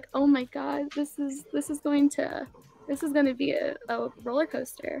 I was like, oh my God, this is going to be a roller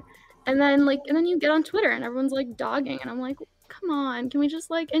coaster. And then you get on Twitter and everyone's like dogging, and I'm like, come on, can we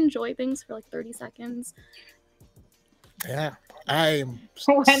just like enjoy things for like 30 seconds? Yeah,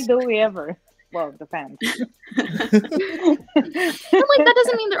 when do we ever? Well, depends. But like, that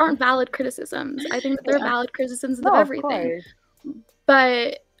doesn't mean there aren't valid criticisms. I think that there are valid criticisms of everything.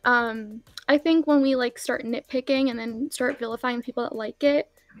 But I think when we like start nitpicking and then start vilifying the people that like it,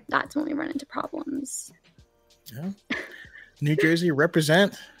 that's when we run into problems. Yeah. New Jersey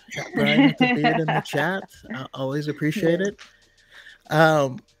represent. Brian with the beard in the chat. I always appreciate it.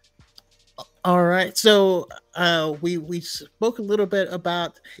 All right, so we spoke a little bit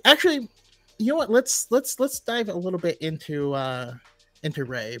about, actually, you know what? Let's dive a little bit into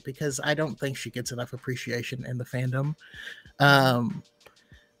Rey, because I don't think she gets enough appreciation in the fandom.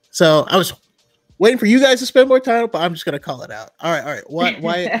 So I was waiting for you guys to spend more time, but I'm just gonna call it out. All right.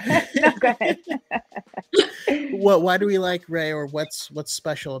 Why? No, go ahead. Why do we like Rey, or what's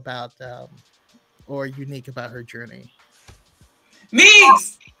special about or unique about her journey?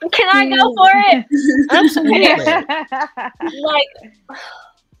 Meeks! Can I go for it? Absolutely. Like,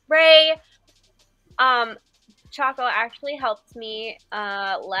 Rey, Choco actually helped me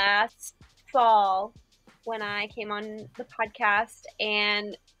last fall when I came on the podcast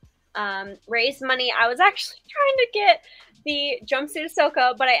and raised money. I was actually trying to get the jumpsuit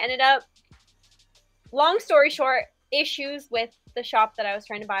Ahsoka, but I ended up, long story short, issues with the shop that I was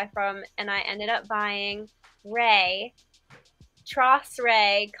trying to buy from, and I ended up buying Rey, Tross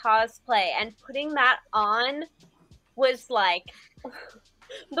Rey cosplay, and putting that on was like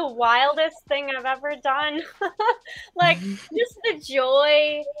the wildest thing I've ever done. Like, just the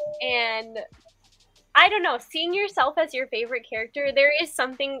joy, and I don't know, seeing yourself as your favorite character, there is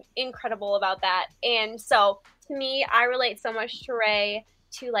something incredible about that. And so to me, I relate so much to Rey,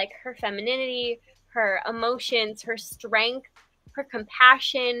 to like her femininity, her emotions, her strength, her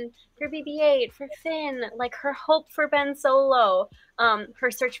compassion for BB-8, for Finn, like her hope for Ben Solo, her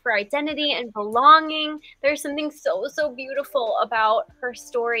search for identity and belonging. There's something so beautiful about her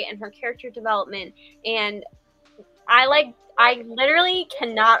story and her character development. And I literally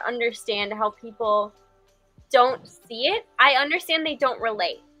cannot understand how people don't see it. I understand they don't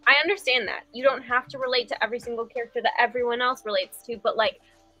relate. I understand that. You don't have to relate to every single character that everyone else relates to, but like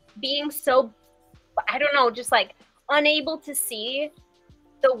being so, I don't know, just like unable to see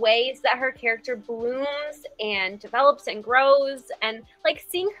the ways that her character blooms and develops and grows, and like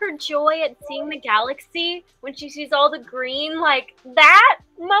seeing her joy at seeing the galaxy when she sees all the green, like that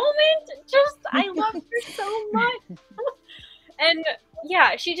moment, just, I love her so much. And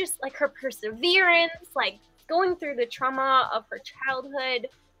yeah, she just, like, her perseverance, like going through the trauma of her childhood,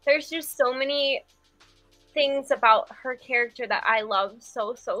 there's just so many things about her character that I love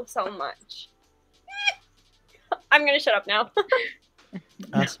so much. I'm gonna shut up now.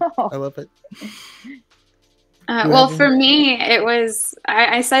 Awesome. I love it. Well, for me, it was,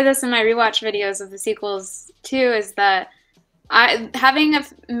 I say this in my rewatch videos of the sequels too, is that having a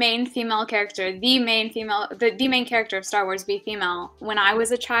main female character, the main character of Star Wars be female when I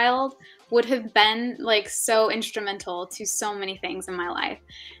was a child would have been like so instrumental to so many things in my life.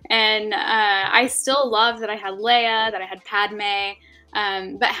 And I still love that I had Leia, that I had Padme,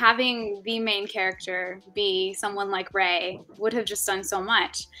 but having the main character be someone like Rey would have just done so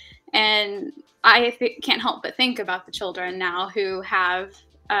much. And I can't help but think about the children now who have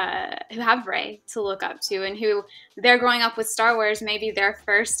Rey to look up to, and who they're growing up with Star Wars. Maybe their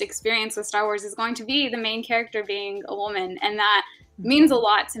first experience with Star Wars is going to be the main character being a woman, and that means a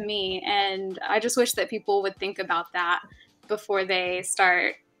lot to me. And I just wish that people would think about that before they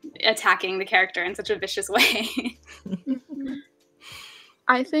start attacking the character in such a vicious way.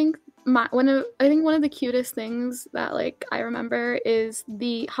 I think one of the cutest things that like I remember is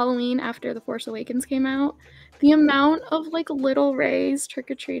the Halloween after The Force Awakens came out. The amount of like little Reys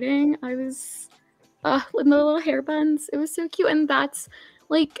trick-or-treating, I was with the little hair buns. It was so cute, and that's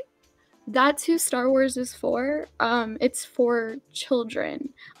who Star Wars is for. It's for children.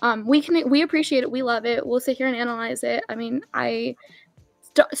 We appreciate it. We love it. We'll sit here and analyze it. I mean,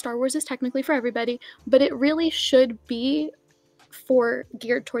 Star Wars is technically for everybody, but it really should be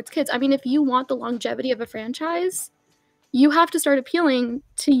geared towards kids. I mean, if you want the longevity of a franchise, you have to start appealing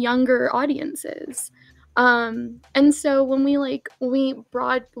to younger audiences. And so when we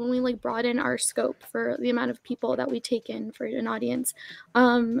broaden our scope for the amount of people that we take in for an audience,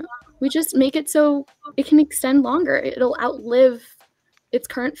 we just make it so it can extend longer. It'll outlive its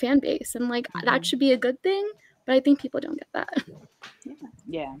current fan base, and like that should be a good thing. But I think people don't get that.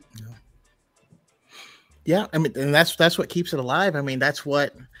 Yeah. Yeah, I mean, and that's what keeps it alive. I mean, that's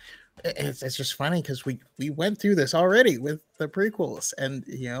what it's just funny because we went through this already with the prequels, and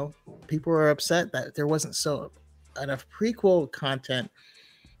you know, people were upset that there wasn't so enough prequel content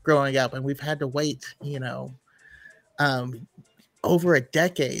growing up, and we've had to wait, you know, over a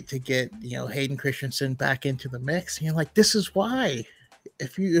decade to get, you know, Hayden Christensen back into the mix. And you're like, this is why.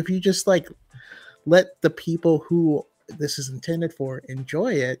 If you just like let the people who this is intended for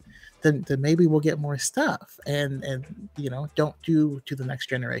enjoy it, then maybe we'll get more stuff, and you know, don't do to the next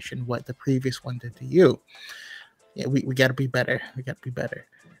generation what the previous one did to you. Yeah, we got to be better.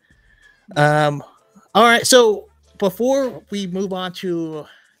 All right, so before we move on to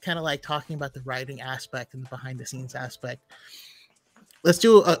kind of like talking about the writing aspect and the behind the scenes aspect, let's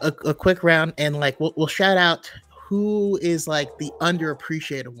do a quick round, and like we'll shout out who is like the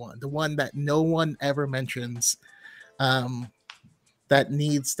underappreciated one, the one that no one ever mentions, that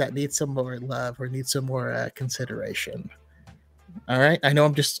needs some more love or needs some more consideration. All right, I know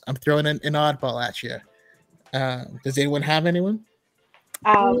I'm throwing an oddball at you. Does anyone have anyone?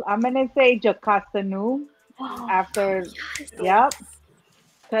 I'm gonna say Jocasta Nu after, yep,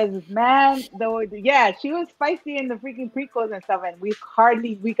 because man, she was spicy in the freaking prequels and stuff, and we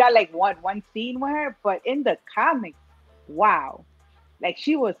got like one scene with her, but in the comics, wow, like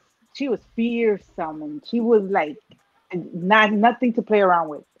she was fearsome, and she was like nothing to play around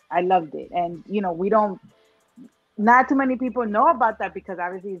with. I loved it, and you know, not too many people know about that because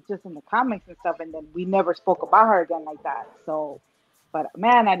obviously it's just in the comics and stuff, and then we never spoke about her again like that. So, but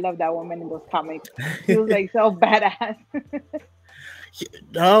man, I love that woman in those comics. She was like so badass.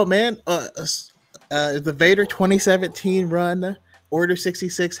 Oh man, the Vader 2017 run, Order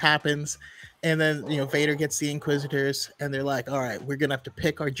 66 happens, and then you know, Vader gets the Inquisitors, and they're like, all right, we're gonna have to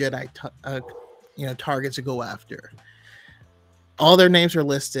pick our Jedi targets to go after. All their names are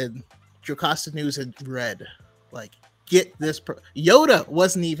listed. Jocasta Nu's in red. Like, get this. Yoda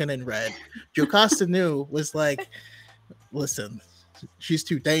wasn't even in red. Jocasta Nu was like, listen, she's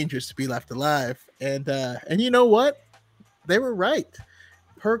too dangerous to be left alive. And you know what? They were right.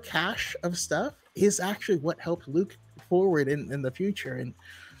 Her cache of stuff is actually what helped Luke forward in the future. And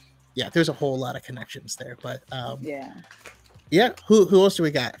yeah, there's a whole lot of connections there. But yeah. Who else do we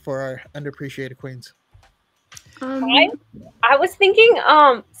got for our underappreciated queens? I was thinking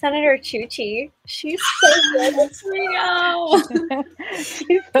Senator Chuchi. She's so good.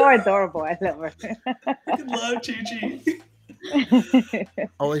 She's so adorable. I love her. I love Chuchi.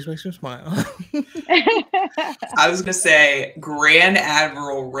 Always makes me smile. I was gonna say Grand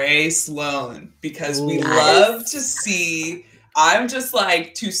Admiral Ray Sloan, because we love to see. I'm just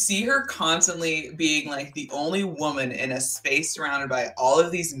like, to see her constantly being like the only woman in a space surrounded by all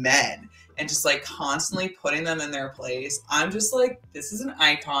of these men, and just like constantly putting them in their place. I'm just like, this is an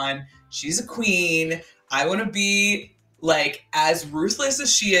icon. She's a queen. I want to be like as ruthless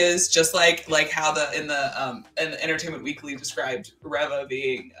as she is, just like how in the Entertainment Weekly described Reva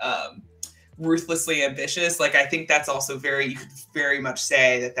being ruthlessly ambitious. Like I think that's also you could very much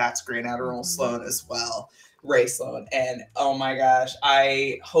say that that's Grand Admiral Sloane as well, Ray Sloane. And oh my gosh,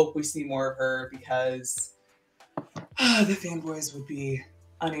 I hope we see more of her, because the fanboys would be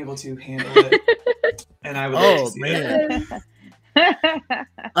unable to handle it, and I would love to see it.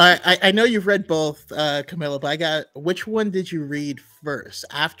 I know you've read both, Camilla, but which one did you read first,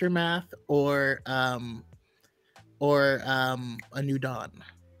 Aftermath or A New Dawn?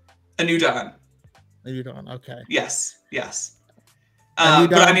 A New Dawn. A New Dawn. Okay. Yes.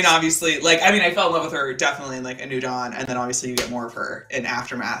 But I mean, obviously, I fell in love with her definitely in like A New Dawn, and then obviously you get more of her in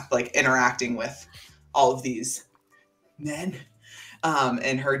Aftermath, like interacting with all of these men.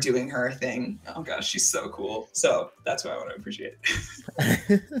 And her doing her thing. Oh gosh, she's so cool. So that's what I want to appreciate.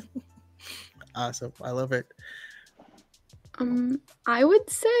 Awesome. I love it. I would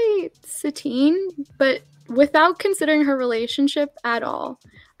say Satine, but without considering her relationship at all.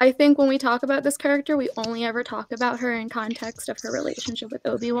 I think when we talk about this character, we only ever talk about her in context of her relationship with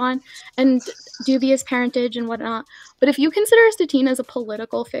Obi-Wan and dubious parentage and whatnot. But if you consider Satine as a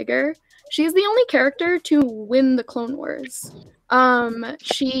political figure, she's the only character to win the Clone Wars.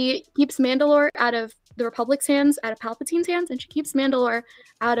 She keeps Mandalore out of the Republic's hands, out of Palpatine's hands, and she keeps Mandalore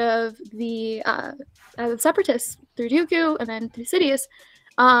out of the Separatists through Dooku and then through Sidious,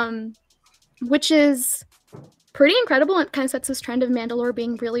 which is pretty incredible. It kind of sets this trend of Mandalore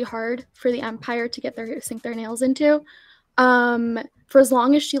being really hard for the Empire to sink their nails into. For as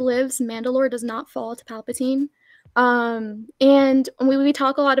long as she lives, Mandalore does not fall to Palpatine. And we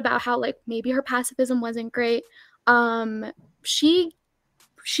talk a lot about how like maybe her pacifism wasn't great. She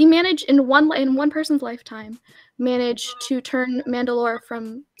managed in one person's lifetime to turn Mandalore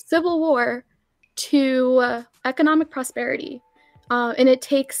from civil war to economic prosperity, and it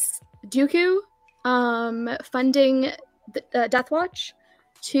takes Dooku funding Death Watch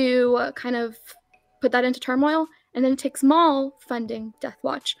to kind of put that into turmoil, and then it takes Maul funding Death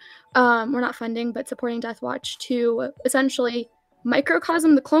Watch, or not funding but supporting Death Watch to essentially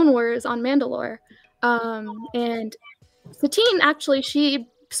microcosm the Clone Wars on Mandalore, and Satine, actually, she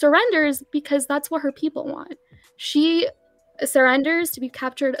surrenders because that's what her people want. She surrenders to be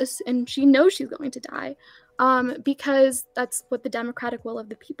captured, and she knows she's going to die, because that's what the democratic will of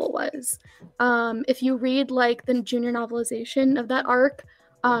the people was. If you read like the junior novelization of that arc,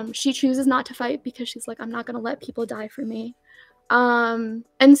 she chooses not to fight because she's like, I'm not going to let people die for me.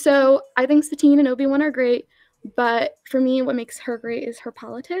 And so I think Satine and Obi-Wan are great, but for me, what makes her great is her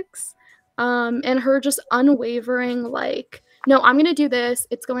politics. And her just unwavering, like, no, I'm going to do this.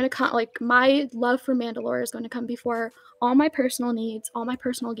 It's going to come, like, my love for Mandalore is going to come before all my personal needs, all my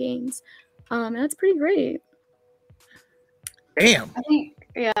personal gains. And that's pretty great. Damn. I think,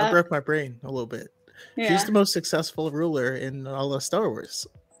 yeah. That broke my brain a little bit. Yeah. She's the most successful ruler in all of Star Wars.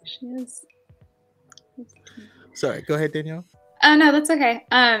 She is. Sorry, go ahead, Danielle. Oh, no, that's okay.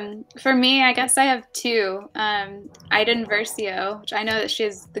 For me, I guess I have two. Iden Versio, which I know that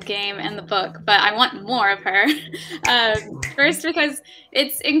she's the game and the book, but I want more of her. First, because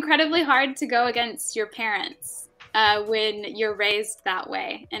it's incredibly hard to go against your parents when you're raised that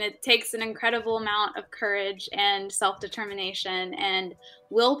way. And it takes an incredible amount of courage and self-determination and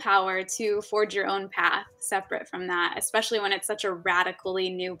willpower to forge your own path separate from that, especially when it's such a radically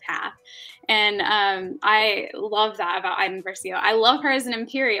new path. And I love that about Iden Versio. I love her as an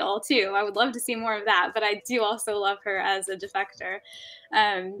Imperial too. I would love to see more of that, but I do also love her as a defector.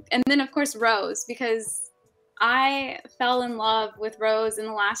 And then of course Rose, because I fell in love with Rose in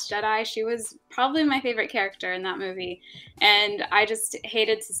The Last Jedi. She was probably my favorite character in that movie. And I just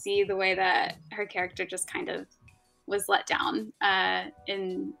hated to see the way that her character just kind of was let down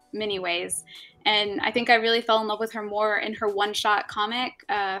in many ways. And I think I really fell in love with her more in her one-shot comic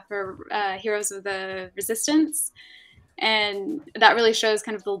for Heroes of the Resistance. And that really shows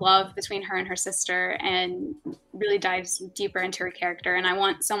kind of the love between her and her sister and really dives deeper into her character. And I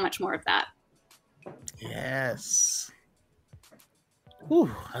want so much more of that. Yes. Ooh,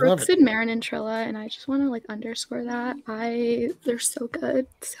 I Brooke love it. said Marin and Trilla, and I just want to like underscore that. They're so good.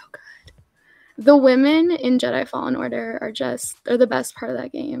 So good. The women in Jedi Fallen Order they're the best part of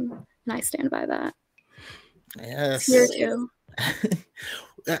that game. And I stand by that. Yes. Here too.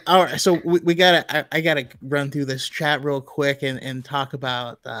 All right, so I gotta run through this chat real quick and talk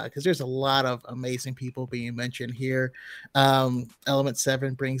about because there's a lot of amazing people being mentioned here. Element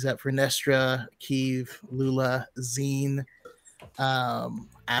 7 brings up Vernestra, Keeve, Lula, Zine.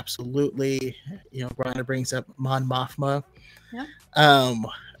 Absolutely, Rhonda brings up Mon Mothma. Yeah.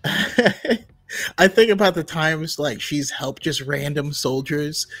 I think about the times like she's helped just random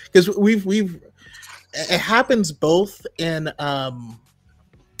soldiers, because we've it happens both in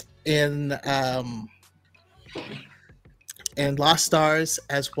Lost Stars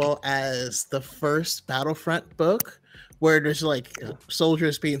as well as the first Battlefront book, where there's like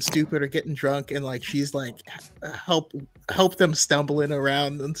soldiers being stupid or getting drunk, and like she's like help them stumbling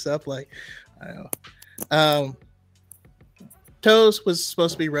around and stuff. Like, I don't know. Toes was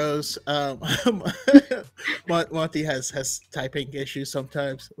supposed to be Rose. Monty has typing issues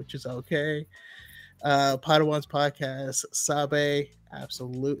sometimes, which is okay. Padawan's podcast, Sabe,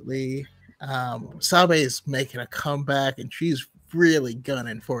 absolutely. Sabe is making a comeback, and she's really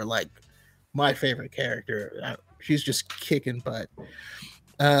gunning for like my favorite character. She's just kicking butt.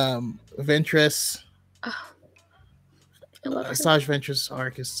 Ventress, Asajj Ventress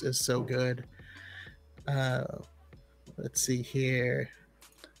arc is so good. Let's see here.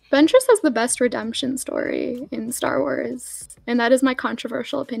 Ventress has the best redemption story in Star Wars, and that is my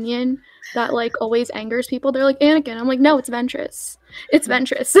controversial opinion that like always angers people. They're like, Anakin. I'm like, no, it's Ventress. It's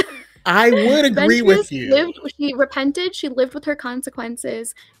Ventress. I would agree with you. She repented. She lived with her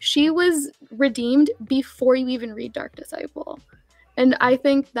consequences. She was redeemed before you even read Dark Disciple. And I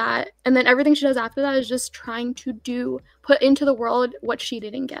think that, and then everything she does after that is just trying to put into the world what she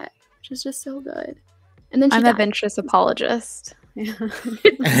didn't get, which is just so good. And then I'm a Ventress apologist.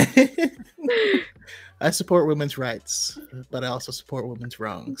 I support women's rights, but I also support women's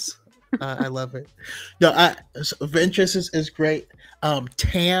wrongs. I love it. No, Ventress is great.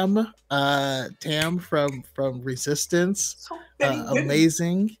 Tam from Resistance,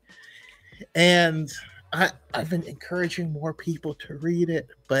 amazing. And I've been encouraging more people to read it,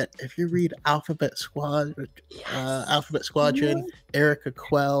 but if you read Alphabet Squadron, Erica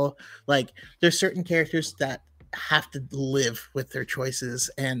Quell, like there's certain characters that have to live with their choices,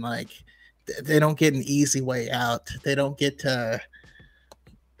 and like they don't get an easy way out. They don't get to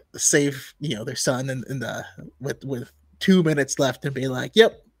save their son with 2 minutes left and be like,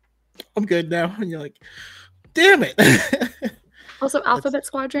 "Yep, I'm good now," and you're like, "Damn it." Also, Alphabet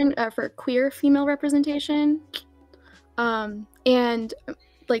Squadron for queer female representation, and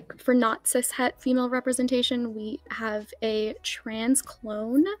like for not cishet female representation, we have a trans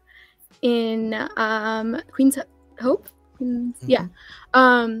clone in Queen's Hope. Yeah,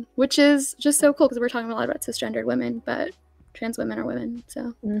 which is just so cool because we're talking a lot about cisgendered women, but trans women are women.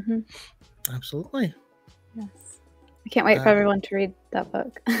 So absolutely, yes. I can't wait for everyone to read that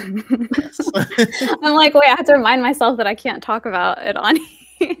book. Yes. I'm like, wait, I have to remind myself that I can't talk about it on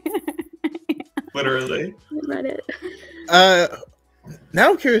here. Literally. I read it. Now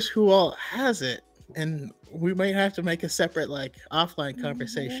I'm curious who all has it, and we might have to make a separate like offline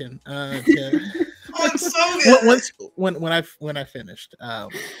conversation. I'm so good. When I finished. But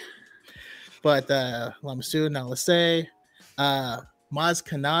Lamasu, Nalase, Maz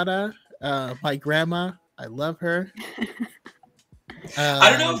Kanata, my grandma. I love her. I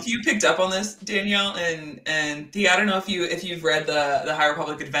don't know if you picked up on this, Danielle and Thea. I don't know if you've read the High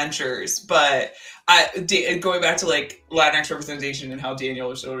Republic Adventures, but going back to like Latinx representation and how Danielle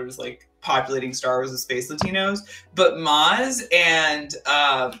was like populating Star Wars with space Latinos, but Maz and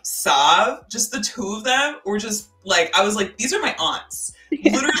Sav, just the two of them were just like, I was like, these are my aunts.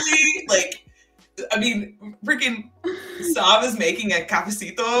 Literally, like, I mean, freaking Sav is making a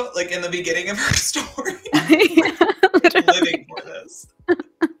cafecito like in the beginning of her story. Living for this. No,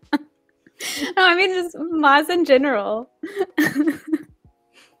 I mean just Maz in general.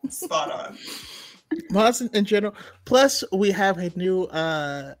 Spot on. Maz in general. Plus, we have a new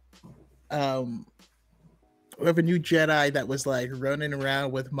Jedi that was like running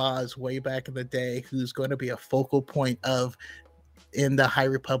around with Maz way back in the day, who's going to be a focal point in the High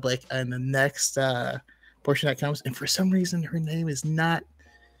Republic and the next portion that comes. And for some reason, her name is not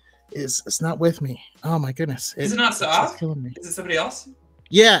with me. Oh my goodness! Is it not Sav? It's killing me. Is it somebody else?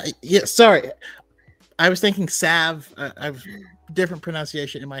 Yeah. Sorry, I was thinking Sav. I've different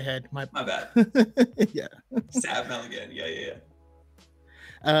pronunciation in my head. My bad. Yeah. Sav Milligan. Yeah.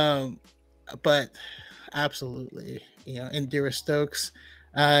 But absolutely, Indira Stokes.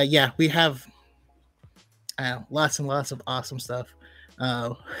 Yeah, we have lots and lots of awesome stuff.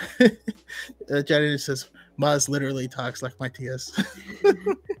 Jenny says Maz literally talks like my TS.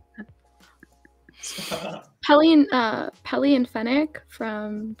 Peli and Fennec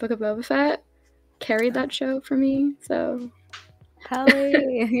from Book of Boba Fett carried that show for me. So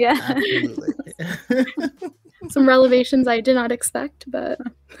Peli, yeah. Absolutely. Some revelations I did not expect, but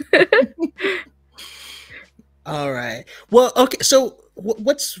all right. Well, okay. So,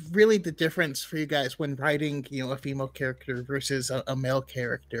 what's really the difference for you guys when writing, a female character versus a male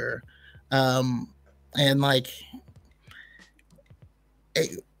character? And like,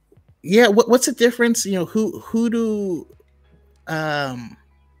 yeah, what's the difference? You know, who do,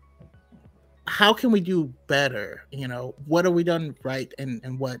 how can we do better? You know, what have we done right,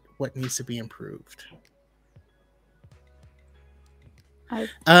 and what needs to be improved?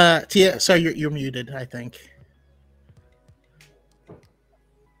 Tia, sorry, you're muted, I think.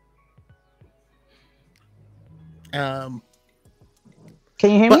 Can you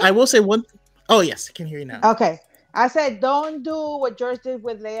hear me? But I will say one. Oh yes, I can hear you now. Okay. I said, don't do what George did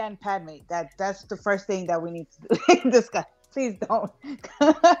with Leia and Padme. That's the first thing that we need to discuss. Please don't,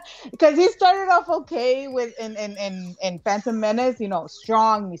 because he started off okay with in Phantom Menace, you know,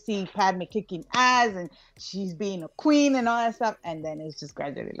 strong. You see Padme kicking ass, and she's being a queen and all that stuff, and then it's just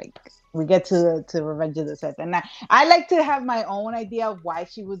gradually like we get to Revenge of the Sith, and I like to have my own idea of why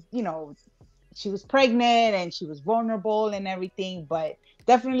she was, you know, she was pregnant and she was vulnerable and everything, but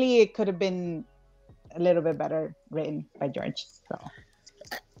definitely it could have been a little bit better written by George. So.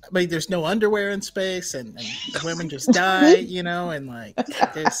 I mean, there's no underwear in space, and women just die, you know, and like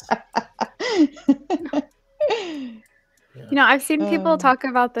this. You know, I've seen people talk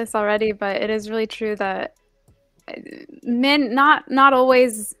about this already, but it is really true that men not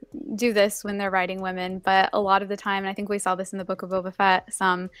always do this when they're writing women, but a lot of the time, and I think we saw this in the Book of Boba Fett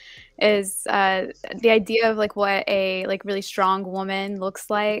some, is the idea of like what a like really strong woman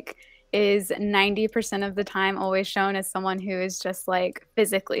looks like is 90% of the time always shown as someone who is just like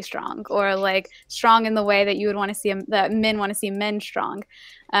physically strong, or like strong in the way that you would want to see that men want to see men strong,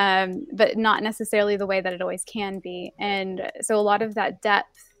 but not necessarily the way that it always can be. And so a lot of that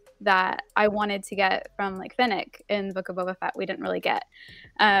depth that I wanted to get from like Fennec in the Book of Boba Fett, we didn't really get.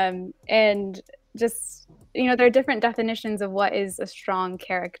 And just, you know, there are different definitions of what is a strong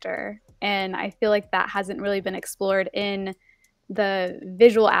character, and I feel like that hasn't really been explored in the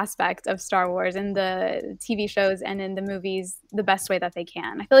visual aspect of Star Wars and the TV shows and in the movies the best way that they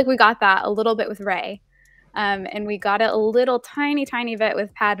can. I feel like we got that a little bit with Rey, and we got it a little tiny bit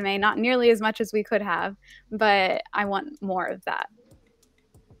with Padme, not nearly as much as we could have, but I want more of that.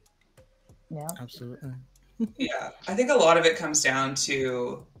 Yeah, absolutely. Yeah, I think a lot of it comes down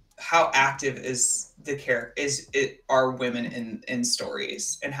to how active are women in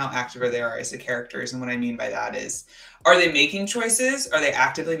stories, and how active are they as the characters. And what I mean by that is, are they making choices? Are they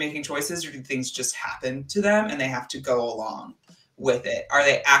actively making choices, or do things just happen to them and they have to go along with it? Are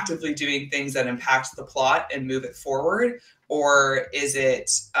they actively doing things that impact the plot and move it forward, or is it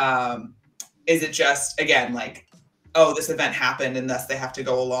just, again, like, oh, this event happened and thus they have to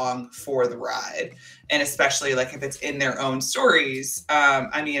go along for the ride? And especially like if it's in their own stories,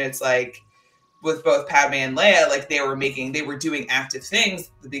 I mean, it's like with both Padme and Leia, like they were doing active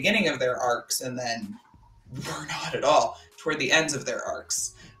things at the beginning of their arcs, and then were not at all toward the ends of their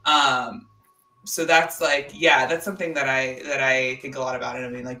arcs. So that's like, yeah, that's something that I think a lot about it. I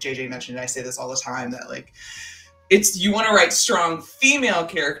mean, like JJ mentioned, I say this all the time, that like, you want to write strong female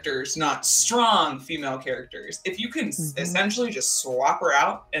characters, not strong female characters. If you can essentially just swap her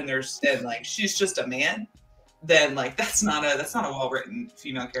out and like she's just a man, then like that's not a well-written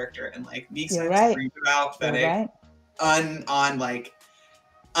female character. And like Meeks and I screamed about Fennec like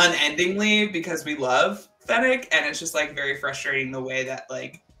unendingly, because we love Fennec, and it's just like very frustrating the way that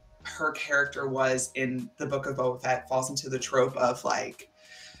like her character was in the Book of Boba Fett falls into the trope of like,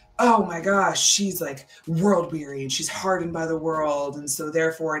 oh my gosh, she's like world weary and she's hardened by the world, and so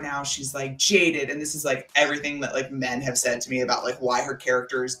therefore now she's like jaded. And this is like everything that like men have said to me about like why her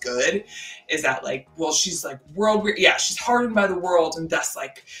character is good, is that like, well, she's like world weary, yeah, she's hardened by the world, and thus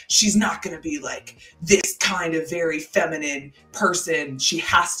like she's not gonna be like this kind of very feminine person. She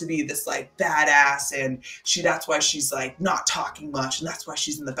has to be this like badass, and that's why she's like not talking much, and that's why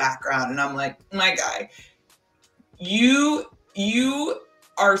she's in the background. And I'm like, my guy, you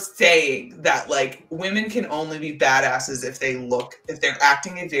are saying that like women can only be badasses if they're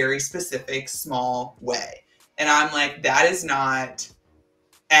acting a very specific small way. And I'm like, that is not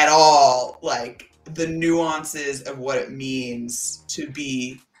at all like the nuances of what it means to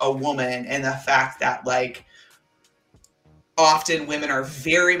be a woman, and the fact that like often women are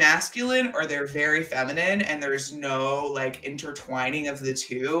very masculine or they're very feminine, and there's no like intertwining of the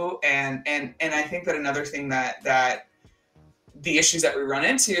two. And I think that another thing that the issues that we run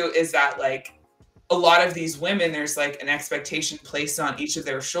into is that like a lot of these women, there's like an expectation placed on each of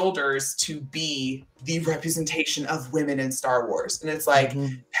their shoulders to be the representation of women in Star Wars. And it's like,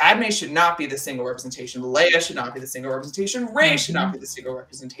 Padme should not be the single representation. Leia should not be the single representation. Rey should not be the single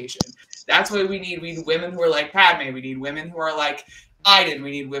representation. That's what we need. We need women who are like Padme. We need women who are like Iden.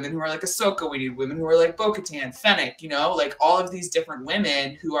 We need women who are like Ahsoka. We need women who are like Bo-Katan, Fennec, you know, like all of these different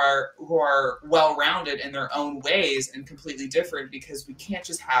women who are well-rounded in their own ways and completely different, because we can't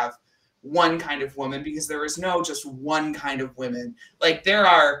just have one kind of woman, because there is no just one kind of women. Like there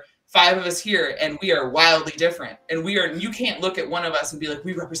are 5 of us here and we are wildly different, and you can't look at one of us and be like,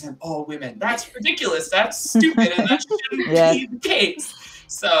 we represent all women. That's ridiculous. That's stupid. And that shouldn't be the case.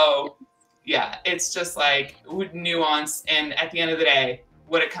 So yeah, it's just like nuance. And at the end of the day,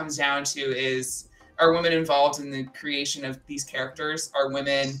 what it comes down to is, are women involved in the creation of these characters? Are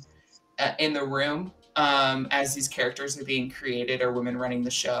women in the room as these characters are being created? Are women running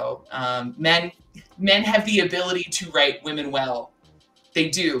the show? Men have the ability to write women well. They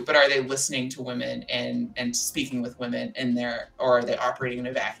do, but are they listening to women and speaking with women in there, or are they operating in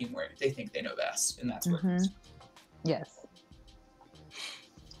a vacuum where they think they know best? And that's where it comes. Yes.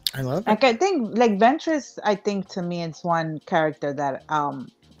 I love it. Like, I think like Ventress, I think to me it's one character that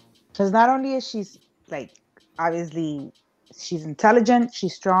because not only is she's like, obviously she's intelligent,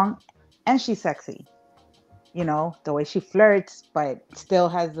 she's strong, and she's sexy. You know, the way she flirts, but still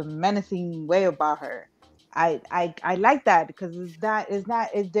has a menacing way about her. I like that, because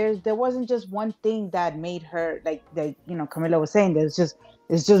there wasn't just one thing that made her like you know, Camila was saying, it's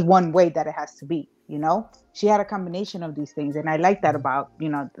just one way that it has to be, you know. She had a combination of these things, and I like that about, you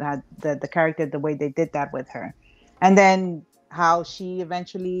know, the character, the way they did that with her. And then how she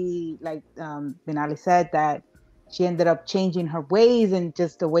eventually, like Benali said, that she ended up changing her ways, and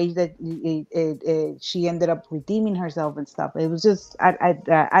just the ways that she ended up redeeming herself and stuff. It was just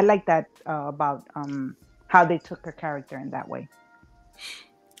I like that about how they took her character in that way.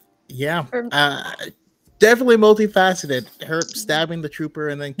 Yeah, definitely multifaceted. Her stabbing the trooper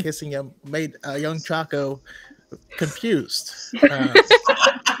and then kissing him made young Chaco confused.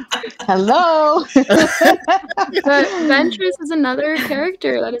 Hello. But Ventress is another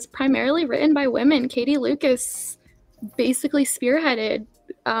character that is primarily written by women. Katie Lucas basically spearheaded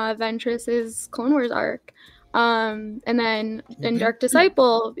Ventress's Clone Wars arc, and then in Dark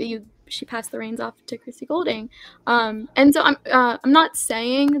Disciple, she passed the reins off to Chrissy Golding. And so I'm not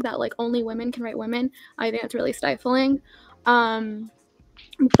saying that like only women can write women. I think that's really stifling.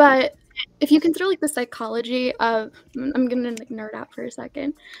 But if you consider like the psychology of, I'm gonna like nerd out for a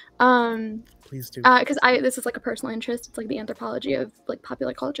second. Please do. Because this is like a personal interest. It's like the anthropology of like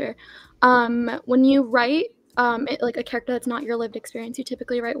popular culture. When you write like a character that's not your lived experience, you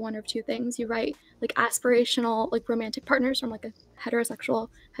typically write one of two things. You write like aspirational, like romantic partners from like a heterosexual,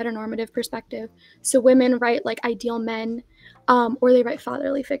 heteronormative perspective. So women write like ideal men, or they write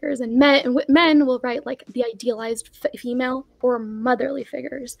fatherly figures, and men will write like the idealized female or motherly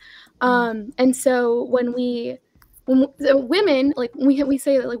figures. And so when women, like we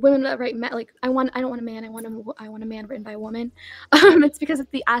say that like women that write men, like I don't want a man, I want a man written by a woman. It's because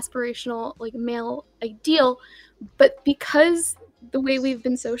it's the aspirational like male ideal, but because the way we've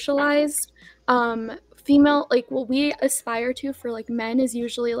been socialized, female, like what we aspire to for like men is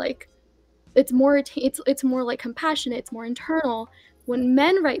usually like it's more like compassionate, it's more internal. When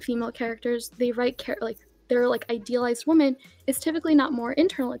men write female characters, they write like they're like idealized women. It's typically not more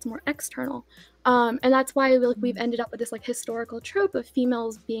internal, it's more external. And that's why we've ended up with this like historical trope of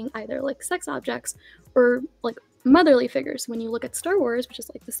females being either like sex objects or like motherly figures. When you look at Star Wars, which is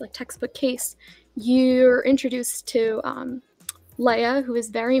like this like textbook case, you're introduced to Leia, who is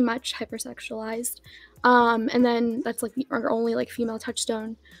very much hypersexualized, and then that's like our only like female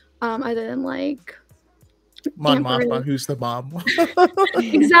touchstone, other than like Mon Mothma, who's the mom.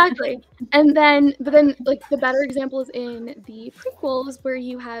 Exactly. But then like the better example is in the prequels, where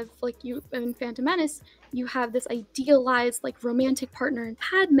you have like in Phantom Menace, you have this idealized like romantic partner in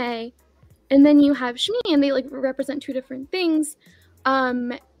Padme, and then you have Shmi, and they like represent two different things.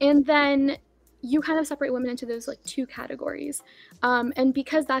 And then you kind of separate women into those like two categories. And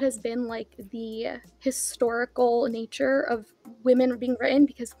because that has been like the historical nature of women being written,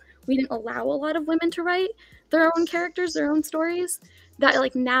 because we didn't allow a lot of women to write their own characters, their own stories, that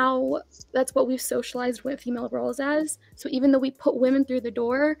like now that's what we've socialized with female roles as. So even though we put women through the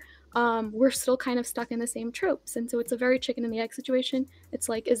door, we're still kind of stuck in the same tropes. And so it's a very chicken and the egg situation. It's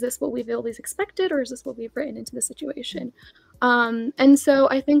like, is this what we've always expected, or is this what we've written into the situation? And so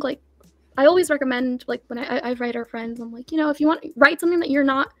I think like I always recommend, like when I write our friends, I'm like, you know, if you want to write something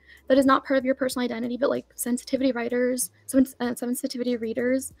that is not part of your personal identity, but like sensitivity writers, sensitivity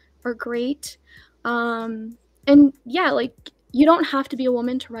readers are great. And yeah, like you don't have to be a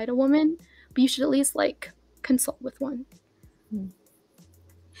woman to write a woman, but you should at least like consult with one.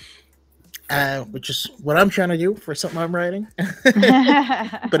 Which is what I'm trying to do for something I'm writing.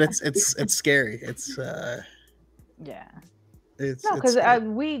 But it's scary. It's No, because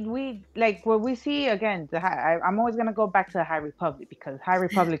we like what we see again. I'm always gonna go back to the High Republic, because High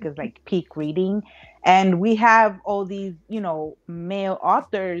Republic is like peak reading, and we have all these, you know, male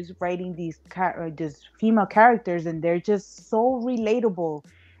authors writing these just female characters, and they're just so relatable,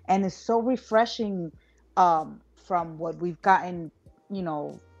 and it's so refreshing from what we've gotten, you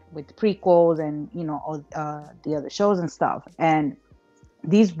know, with the prequels and, you know, all the other shows and stuff. And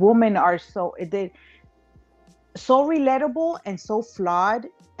these women are so relatable and so flawed,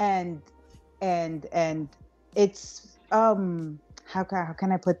 and it's how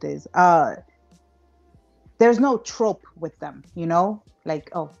can I put this, there's no trope with them, you know,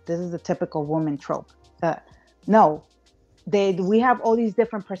 like, oh, this is a typical woman trope. No, we have all these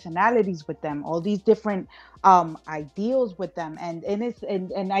different personalities with them, all these different ideals with them,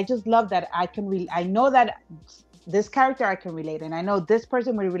 and I just love that I know that this character I can relate, and I know this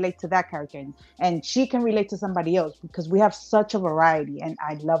person will relate to that character, and she can relate to somebody else, because we have such a variety, and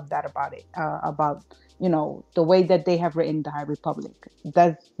I love that about it, about, you know, the way that they have written the High Republic.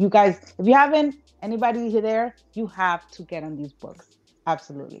 You guys, if you haven't, anybody there, you have to get on these books.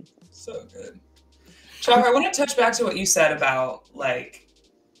 Absolutely. So good. Chuck, I want to touch back to what you said about like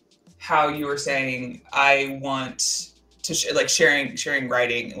how you were saying, I want to sharing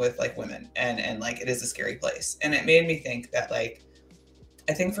writing with like women, and like it is a scary place. And it made me think that, like,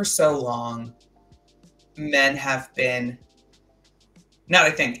 I think for so long men have been,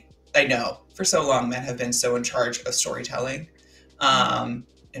 I know for so long men have been so in charge of storytelling. And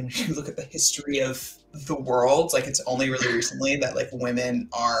when you look at the history of the world, like, it's only really recently that like women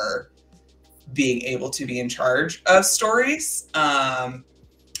are being able to be in charge of stories,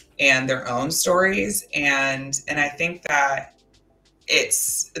 and their own stories. And I think that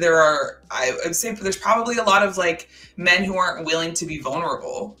I would say there's probably a lot of like men who aren't willing to be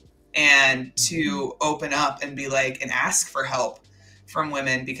vulnerable and to open up and be like, and ask for help from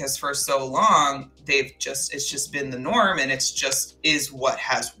women, because for so long it's just been the norm, and it's just is what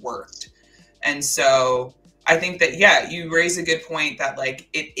has worked. And so I think that, yeah, you raise a good point that like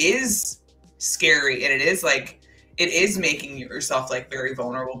it is scary, and it is making yourself like very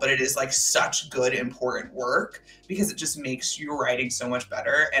vulnerable, but it is like such good, important work, because it just makes your writing so much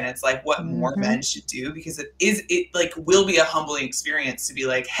better. And it's like what more men should do, because it like will be a humbling experience to be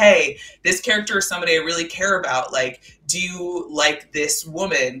like, hey, this character is somebody I really care about. Like, do you like this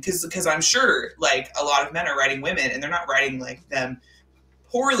woman? Because I'm sure like a lot of men are writing women, and they're not writing like them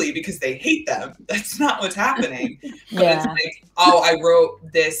poorly because they hate them. That's not what's happening. But it's like, oh, I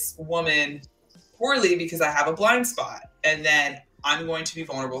wrote this woman poorly because I have a blind spot. And then I'm going to be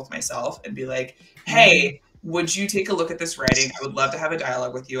vulnerable with myself and be like, hey, would you take a look at this writing? I would love to have a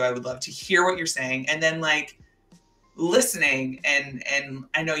dialogue with you. I would love to hear what you're saying. And then like listening, and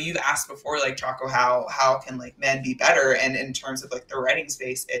I know you've asked before, like, Chaco, how can like men be better? And in terms of like the writing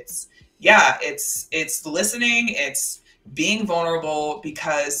space, it's listening, it's being vulnerable,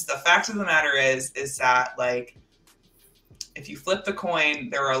 because the fact of the matter is that like, if you flip the coin,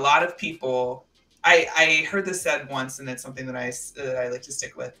 there are a lot of people. I heard this said once, and it's something that I like to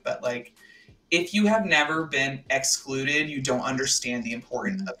stick with, but like, if you have never been excluded, you don't understand the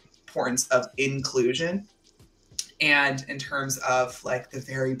importance of inclusion. And in terms of like the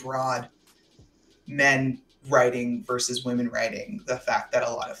very broad men writing versus women writing, the fact that a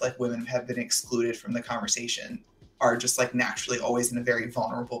lot of like women have been excluded from the conversation are just like naturally always in a very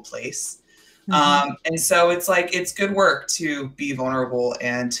vulnerable place. And so it's like, it's good work to be vulnerable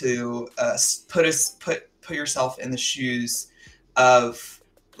and to put yourself in the shoes of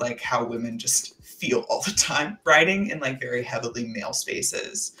like how women just feel all the time writing in like very heavily male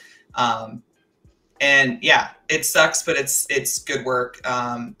spaces. And yeah, it sucks, but it's good work.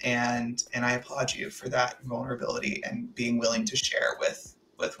 And I applaud you for that vulnerability and being willing to share with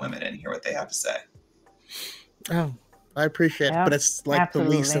women and hear what they have to say. Oh, I appreciate it, but it's like the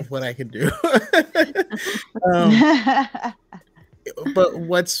least of what I can do. But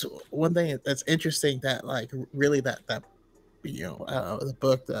what's one thing that's interesting that like really that you know, the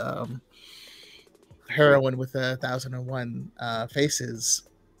book, Heroine with 1001 Faces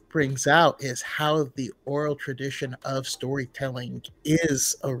brings out is how the oral tradition of storytelling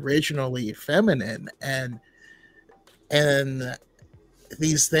is originally feminine, and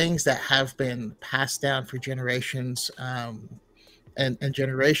these things that have been passed down for generations and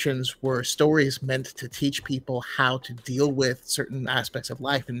generations were stories meant to teach people how to deal with certain aspects of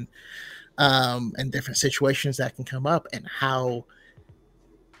life and different situations that can come up, and how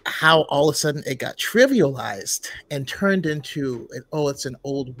all of a sudden it got trivialized and turned into, oh, it's an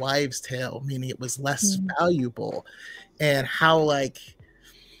old wives' tale, meaning it was less valuable, and how like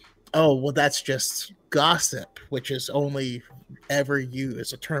oh, well, that's just gossip, which is only ever used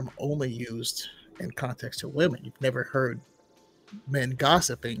as a term only used in context to women. You've never heard men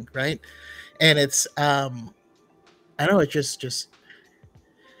gossiping, right? And it's I know, it's just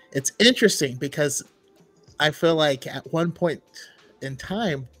it's interesting because I feel like at one point in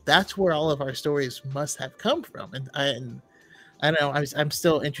time, that's where all of our stories must have come from. And I don't know, I'm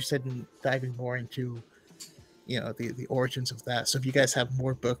still interested in diving more into, you know, the origins of that. So if you guys have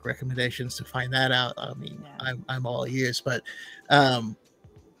more book recommendations to find that out, I mean, yeah. I'm all ears. But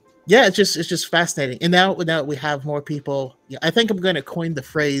yeah, it's just fascinating. And now we have more people. Yeah, I think I'm going to coin the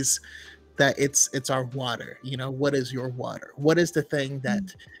phrase that it's our water. You know, what is your water? What is the thing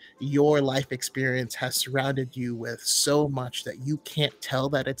that your life experience has surrounded you with so much that you can't tell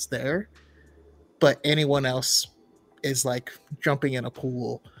that it's there, but anyone else is like jumping in a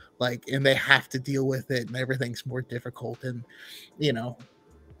pool, like, and they have to deal with it, and everything's more difficult. And you know,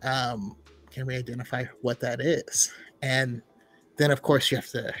 can we identify what that is? And then of course you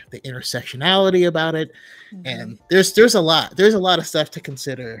have the intersectionality about it, and there's a lot of stuff to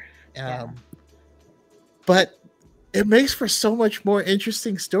consider. But it makes for so much more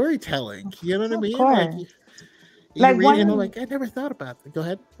interesting storytelling. You know what I mean? Like you read it and I'm like, I never thought about that. Go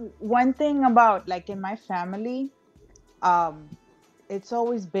ahead. One thing about, like, in my family, it's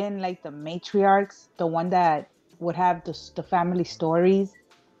always been like the matriarchs, the one that would have the family stories,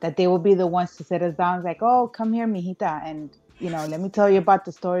 that they would be the ones to sit us down, like, oh, come here, mijita, and you know, let me tell you about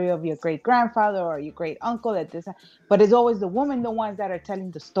the story of your great grandfather or your great uncle that this. But it's always the women, the ones that are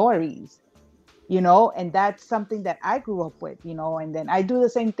telling the stories, you know, and that's something that I grew up with, you know. And then I do the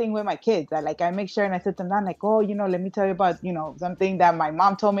same thing with my kids. I make sure and I sit them down, like, oh, you know, let me tell you about, you know, something that my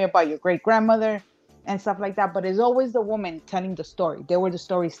mom told me about your great grandmother and stuff like that. But it's always the woman telling the story. They were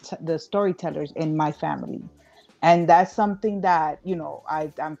the storytellers in my family. And that's something that, you know,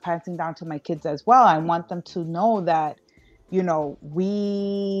 I'm passing down to my kids as well. I want them to know that, you know,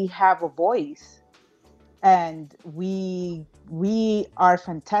 we have a voice, and we are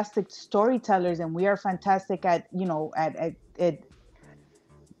fantastic storytellers, and we are fantastic at, you know, at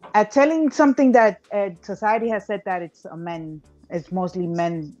telling something that society has said that it's mostly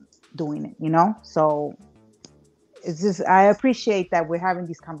men doing it, you know. So it's just, I appreciate that we're having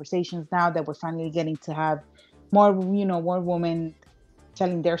these conversations now, that we're finally getting to have more, you know, more women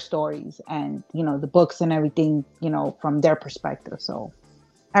telling their stories, and, you know, the books and everything, you know, from their perspective. So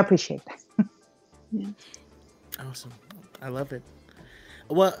I appreciate that. Yeah. Awesome. I love it.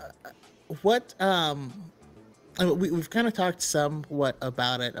 Well, what we've kind of talked somewhat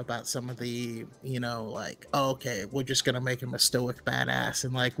about some of the, you know, like, oh, okay, we're just gonna make him a stoic badass,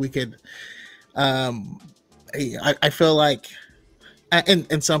 and like we could I feel like,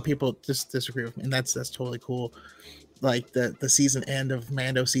 and some people just disagree with me, and that's totally cool. Like the season end of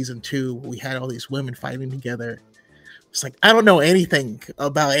Mando season 2, we had all these women fighting together. It's like, I don't know anything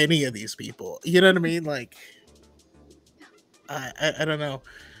about any of these people. You know what I mean? Like, I don't know.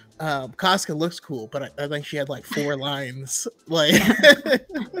 Casca looks cool, but I think she had like 4 lines. Like,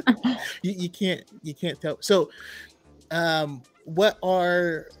 you can't tell. So, are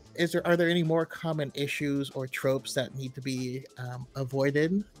there any more common issues or tropes that need to be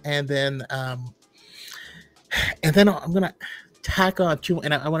avoided? And then I'm gonna tack on to,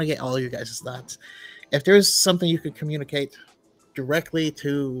 and I want to get all your guys' thoughts. If there's something you could communicate directly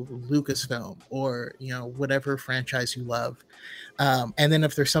to Lucasfilm, or, you know, whatever franchise you love, and then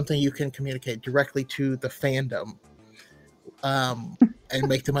if there's something you can communicate directly to the fandom, and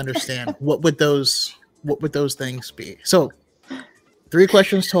make them understand, what would those things be? So 3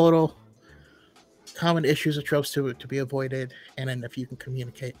 questions total, common issues or tropes to be avoided, and then if you can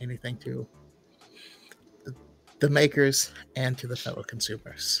communicate anything to the makers and to the fellow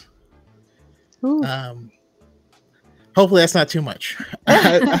consumers. Hopefully that's not too much.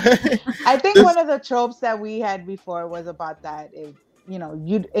 I think one of the tropes that we had before was about that. You know,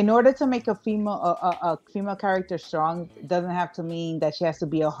 in order to make a female character strong, it doesn't have to mean that she has to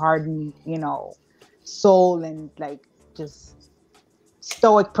be a hardened, you know, soul and like just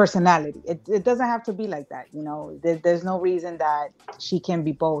stoic personality. It doesn't have to be like that. You know, there's no reason that she can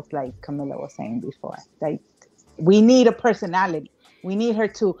be both, like Camilla was saying before. Like, we need a personality. We need her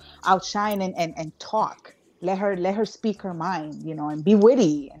to outshine and talk. Let her speak her mind, you know, and be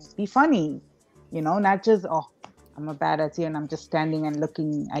witty and be funny, you know, not just, oh, I'm a badass here and I'm just standing and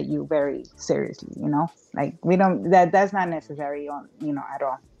looking at you very seriously, you know. Like, that's not necessary, you know, at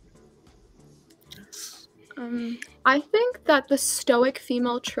all. I think that the stoic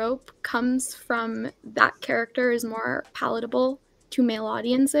female trope comes from that character is more palatable to male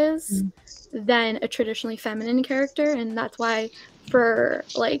audiences than a traditionally feminine character. And that's why for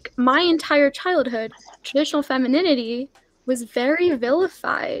like my entire childhood, traditional femininity was very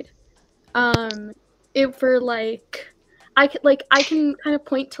vilified. It for like I can kind of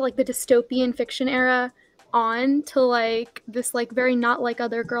point to like the dystopian fiction era on to like this like very not like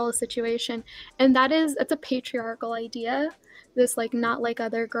other girls situation, and it's a patriarchal idea, this like not like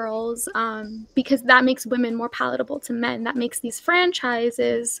other girls, because that makes women more palatable to men, that makes these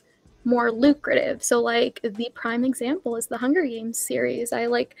franchises more lucrative. So like the prime example is the Hunger Games series. I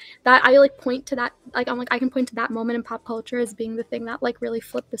point to that, like I'm like I can point to that moment in pop culture as being the thing that like really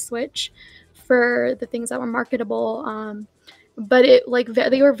flipped the switch for the things that were marketable. But it like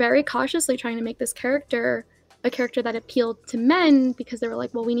they were very cautiously trying to make this character a character that appealed to men, because they were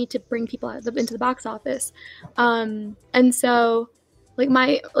like, well, we need to bring people into the box office. And so like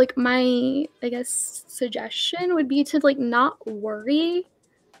my I guess suggestion would be to like not worry.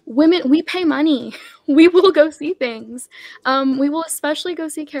 Women, we pay money. We will go see things. We will especially go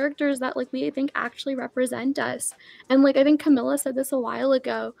see characters that like we think actually represent us. And like I think Camilla said this a while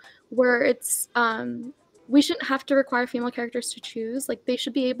ago, where it's we shouldn't have to require female characters to choose. Like they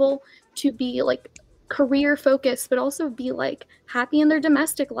should be able to be like career focused, but also be like happy in their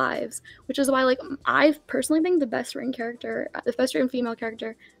domestic lives, which is why like I personally think the best written female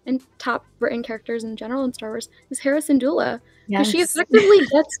character and top written characters in general in Star Wars is Hera Syndulla, because she effectively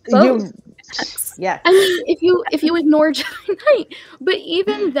gets both. Yeah. I mean, if you ignore Jedi Knight, but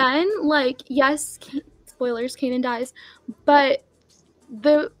even then, like yes, spoilers, Kanan dies, but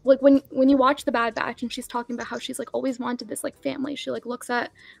the like when you watch The Bad Batch and she's talking about how she's like always wanted this like family, she like looks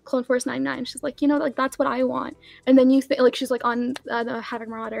at Clone Force 99, she's like, you know, like that's what I want. And then you think like she's like on the Havoc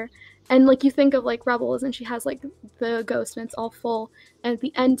Marauder, and like you think of like Rebels, and she has like the ghost and it's all full, and at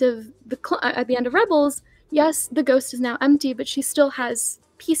the end of Rebels, yes, the ghost is now empty, but she still has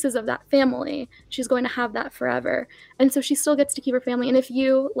pieces of that family. She's going to have that forever, and so she still gets to keep her family. And if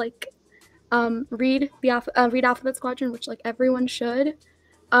you like read Alphabet Squadron, which like everyone should,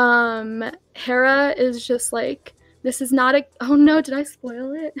 Hera is just like, this is not a, oh no, did I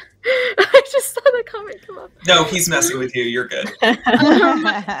spoil it? I just saw the comment come up. No, he's messing with you, you're good. But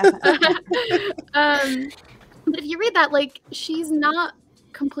if you read that, like she's not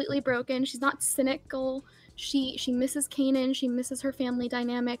completely broken, she's not cynical, she misses Kanan, she misses her family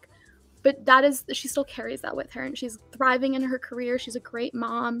dynamic, but she still carries that with her, and she's thriving in her career. She's a great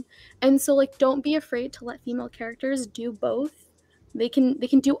mom. And so like don't be afraid to let female characters do both. They can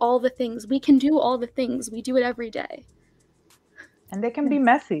do all the things. We can do all the things. We do it every day. And they can be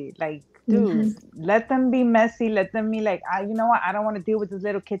messy. Like, dude, let them be messy. Let them be like, you know what? I don't want to deal with this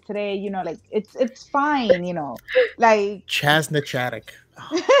little kid today. You know, like it's fine, you know. Like Chasna Chaddock.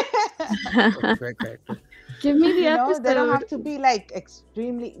 Oh, great character. Give me the episode. They don't have to be like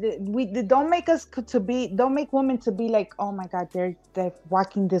extremely. Don't make women to be like, oh my God, they're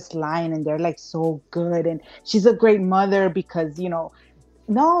walking this line and they're like so good and she's a great mother because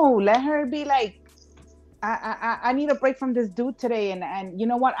no, let her be like, I need a break from this dude today, and you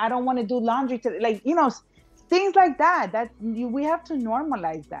know what, I don't want to do laundry today, like things like that. We have to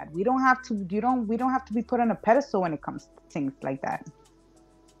normalize that. We don't have to be put on a pedestal when it comes to things like that.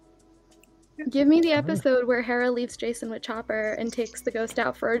 Give me the episode where Hera leaves Jason with Chopper and takes the ghost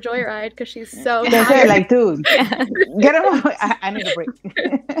out for a joyride because she's so tired. Like, dude, get him. I need a break.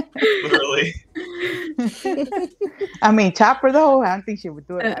 Literally. I mean, Chopper though, I don't think she would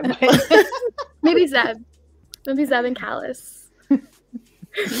do it. Maybe Zeb and Callus. I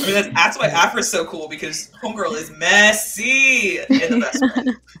mean, that's why Afra's so cool, because Homegirl is messy in the best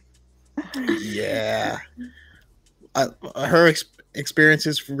way. Yeah. Her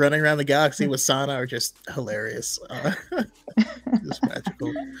experiences running around the galaxy with Sana are just hilarious. Just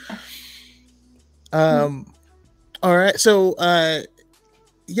magical. All right. So,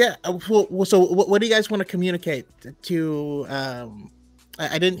 yeah. So what do you guys want to communicate to?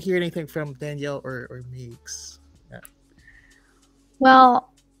 I didn't hear anything from Danielle or Meeks. Yeah.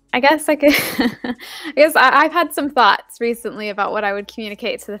 Well, I guess I could. I've had some thoughts recently about what I would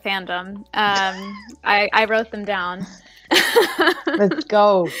communicate to the fandom. I wrote them down. Let's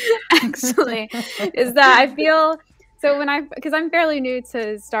go. Actually, is that I feel so because I'm fairly new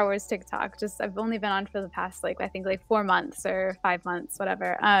to Star Wars TikTok. I've only been on for the past 4 months or 5 months,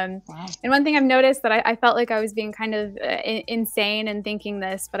 whatever. Wow. And one thing I've noticed that I felt like I was being kind of insane in thinking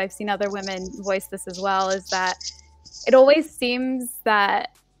this, but I've seen other women voice this as well, is that it always seems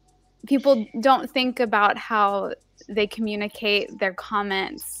that people don't think about how they communicate their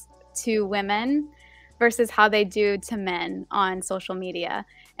comments to women versus how they do to men on social media.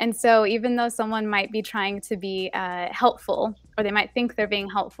 And so even though someone might be trying to be helpful, or they might think they're being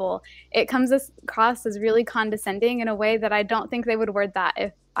helpful, it comes across as really condescending in a way that I don't think they would word that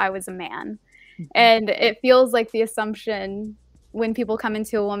if I was a man. And it feels like the assumption when people come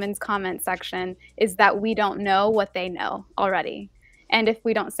into a woman's comment section is that we don't know what they know already. And if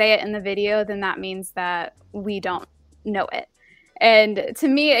we don't say it in the video, then that means that we don't know it. And to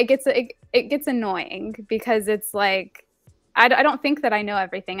me, it gets annoying, because it's like, I don't think that I know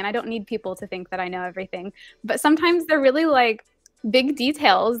everything, and I don't need people to think that I know everything. But sometimes they're really like big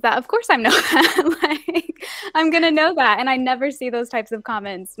details that, of course, I know that. Like, I'm going to know that. And I never see those types of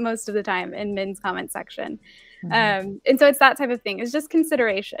comments most of the time in men's comment section. And so it's that type of thing. It's just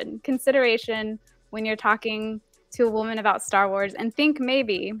consideration when you're talking to a woman about Star Wars, and think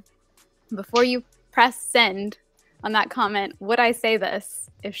maybe before you press send on that comment, would I say this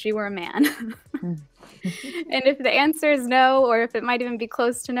if she were a man? And if the answer is no, or if it might even be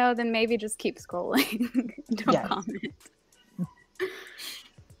close to no, then maybe just keep scrolling. Don't comment.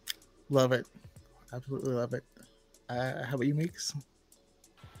 Love it. Absolutely love it. How about you, Meeks?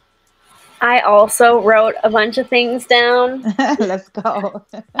 I also wrote a bunch of things down. Let's go.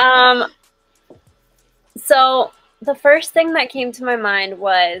 So the first thing that came to my mind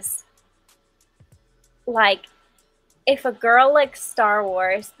was, like, if a girl likes Star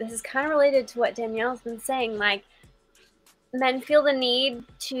Wars, this is kind of related to what Danielle's been saying, like, men feel the need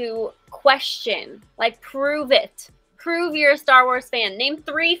to question, like, prove it. Prove you're a Star Wars fan. Name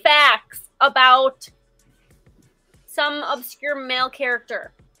 3 facts about some obscure male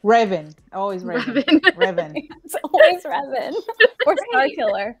character. Revan. Always Revan. Revan. It's always Revan. Or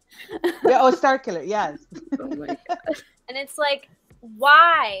Starkiller. Yeah, oh, Starkiller, yes. Oh my God. And it's like,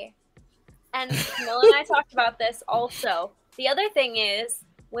 why? And Camilla and I talked about this also. The other thing is,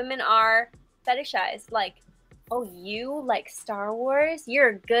 women are fetishized. Like, oh, you like Star Wars? You're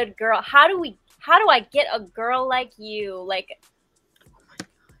a good girl. How do I get a girl like you? Like,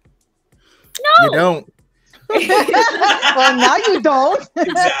 no. You don't. Well, now you don't.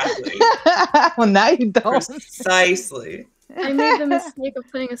 Exactly. Well, now you don't. Precisely. I made the mistake of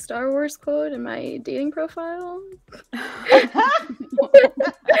putting a Star Wars quote in my dating profile.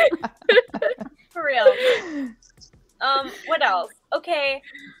 For real. What else? Okay.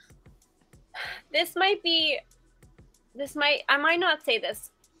 I might not say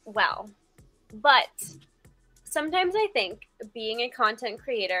this well, but sometimes I think being a content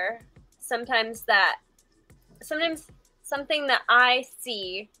creator, sometimes something that I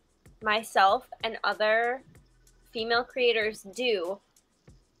see myself and other female creators do,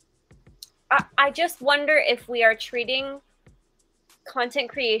 I just wonder if we are treating content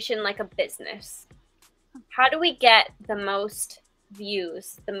creation like a business. How do we get the most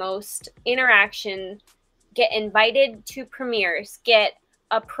views, the most interaction, get invited to premieres, get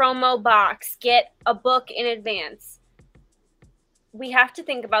a promo box, get a book in advance? We have to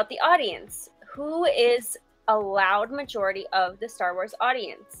think about the audience. Who is a loud majority of the Star Wars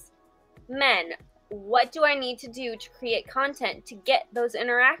audience? Men. What do I need to do to create content to get those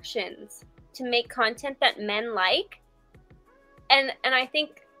interactions, to make content that men like? And I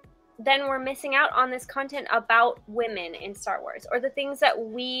think then we're missing out on this content about women in Star Wars, or the things that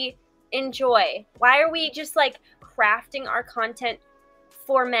we enjoy. Why are we just like crafting our content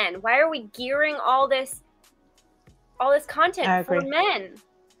for men? Why are we gearing all this content for men?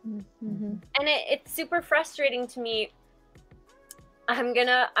 Mm-hmm. And it's super frustrating to me. I'm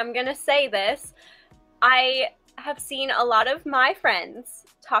gonna say this. I have seen a lot of my friends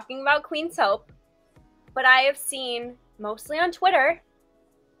talking about Queen's Hope, but I have seen, mostly on Twitter,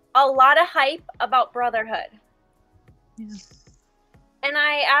 a lot of hype about Brotherhood. Yeah. And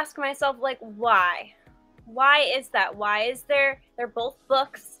I ask myself, like, why? Why is that? Why is they're both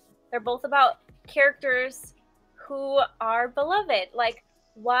books. They're both about characters who are beloved. Like,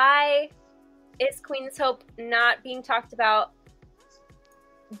 why is Queen's Hope not being talked about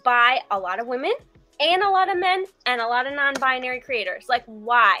by a lot of women and a lot of men and a lot of non-binary creators? Like,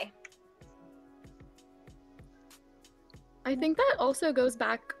 why? I think that also goes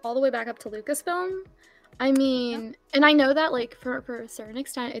back all the way back up to Lucasfilm. I mean, and I know that like for a certain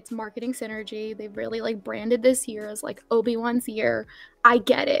extent it's marketing synergy. They've really like branded this year as like Obi-Wan's year. I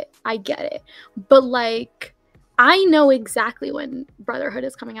get it. But like, I know exactly when Brotherhood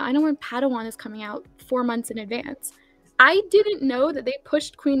is coming out. I know when Padawan is coming out 4 months in advance. I didn't know that they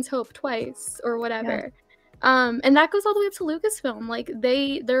pushed Queen's Hope twice or whatever. Yeah. And that goes all the way up to Lucasfilm. Like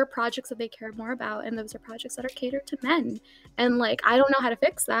there are projects that they care more about, and those are projects that are catered to men. And like, I don't know how to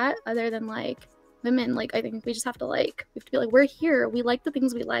fix that other than like women. Like, I think we just have to be like, we're here. We like the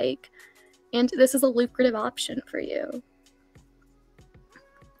things we like, and this is a lucrative option for you.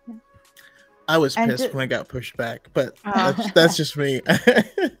 I was And pissed just, when I got pushed back, but Oh. that's just me.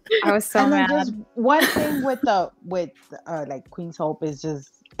 I was so and then mad. just one thing with like Queen's Hope is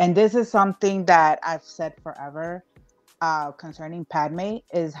just, and this is something that I've said forever, concerning Padme,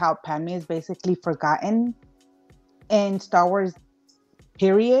 is how Padme is basically forgotten in Star Wars,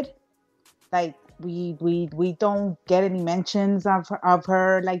 period. Like we don't get any mentions of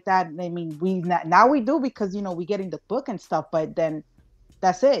her like that. I mean, now we do, because we get in the book and stuff, but then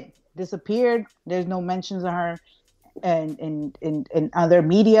that's it. Disappeared. There's no mentions of her in other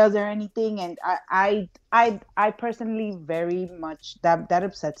medias or anything. And I personally very much, that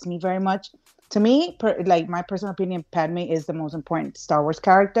upsets me very much. To me, like my personal opinion, Padme is the most important Star Wars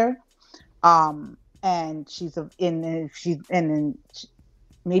character. And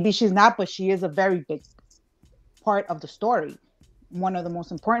maybe she's not, but she is a very big part of the story, one of the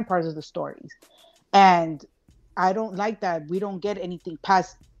most important parts of the stories. And I don't like that we don't get anything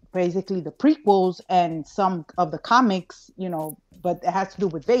past basically the prequels and some of the comics, but it has to do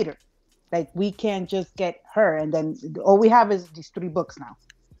with Vader. Like, we can't just get her, and then all we have is these 3 books now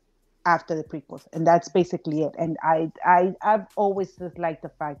after the prequels, and that's basically it. And I've always just liked the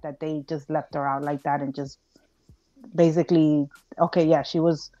fact that they just left her out like that, and just basically, okay, yeah, she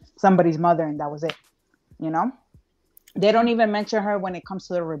was somebody's mother, and that was it. They don't even mention her when it comes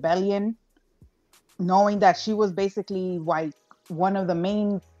to the rebellion, knowing that she was basically one of the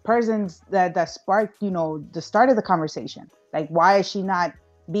main persons that sparked, the start of the conversation. Like, why is she not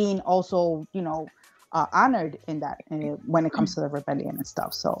being also, honored in that when it comes to the rebellion and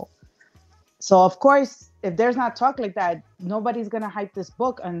stuff? So of course, if there's not talk like that, nobody's gonna hype this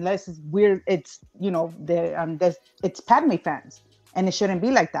book unless it's weird. It's it's Padme fans, and it shouldn't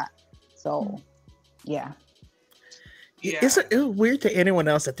be like that. So yeah. Is it weird to anyone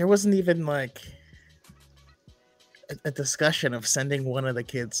else that there wasn't even like a discussion of sending one of the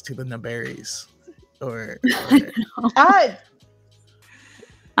kids to the Naberries? Or I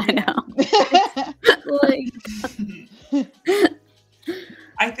know.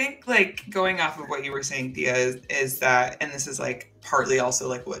 I think, like, going off of what you were saying, Thea, is that, and this is like partly also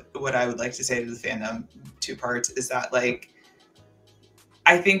like what I would like to say to the fandom, 2 parts, is that, like,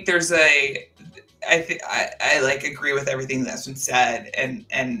 I think there's I like agree with everything that's been said, and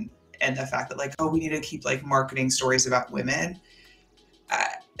the fact that, like, oh, we need to keep like marketing stories about women.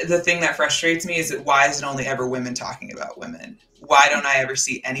 The thing that frustrates me is that why is it only ever women talking about women? Why don't I ever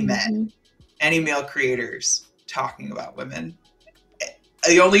see any men, any male creators talking about women?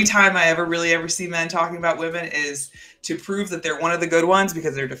 The only time I ever see men talking about women is to prove that they're one of the good ones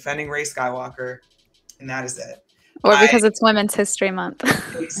because they're defending Rey Skywalker, and that is it. Or because it's Women's History Month.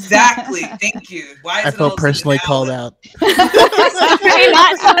 Exactly. Thank you. Why is I felt personally called out. It's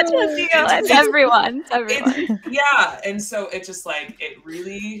everyone. It's everyone. Yeah. And so it just, like, it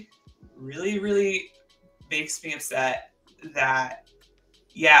really, really, really makes me upset that,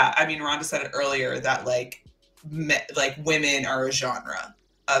 yeah, I mean, Rhonda said it earlier that, like women are a genre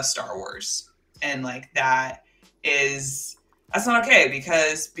of Star Wars. And, like, that's not okay,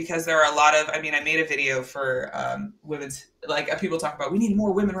 because there are a lot of, I mean, I made a video for women's, like, people talk about we need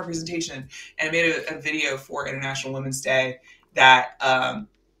more women representation, and I made a video for International Women's Day that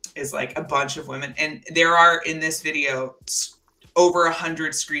is like a bunch of women, and there are in this video over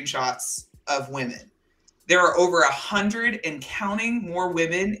 100 screenshots of women. There are over 100 and counting more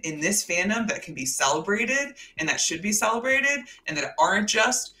women in this fandom that can be celebrated and that should be celebrated, and that aren't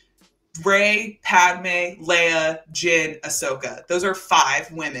just Rey, Padme, Leia, Jin, Ahsoka. Those are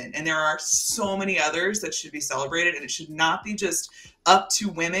 5 women, and there are so many others that should be celebrated, and it should not be just up to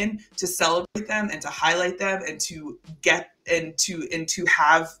women to celebrate them and to highlight them and to get and to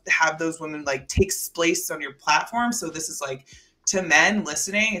have those women, like, take place on your platform. So this is, like, to men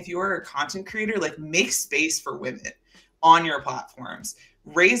listening, if you are a content creator, like, make space for women on your platforms.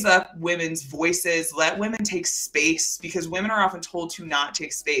 Raise up women's voices, let women take space, because women are often told to not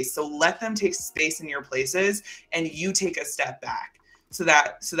take space. So let them take space in your places, and you take a step back so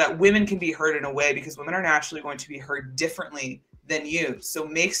that women can be heard in a way, because women are naturally going to be heard differently than you. So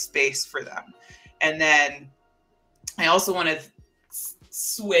make space for them. And then I also want to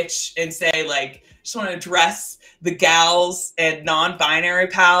switch and say, like, just want to address the gals and non-binary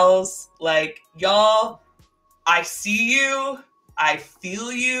pals. Like, y'all, I see you. I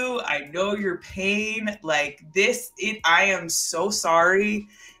feel you. I know your pain. Like, I am so sorry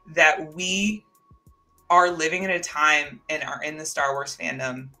that we are living in a time and are in the Star Wars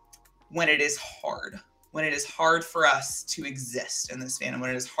fandom when it is hard. When it is hard for us to exist in this fandom. When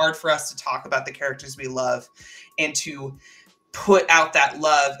it is hard for us to talk about the characters we love and to put out that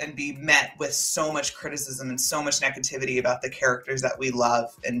love and be met with so much criticism and so much negativity about the characters that we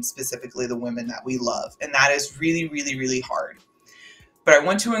love, and specifically the women that we love. And that is really, really, really hard. But I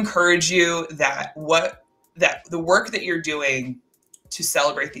want to encourage you that the work that you're doing to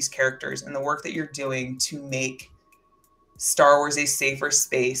celebrate these characters, and the work that you're doing to make Star Wars a safer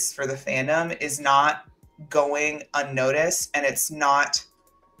space for the fandom, is not going unnoticed. And it's not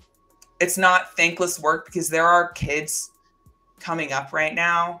thankless work, because there are kids coming up right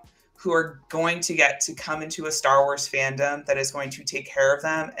now who are going to get to come into a Star Wars fandom that is going to take care of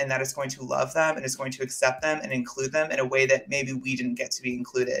them, and that is going to love them, and is going to accept them and include them in a way that maybe we didn't get to be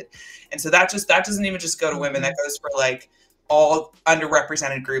included. And so that doesn't even just go to women. That goes for like all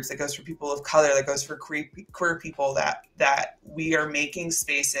underrepresented groups. That goes for people of color. That goes for queer people, that we are making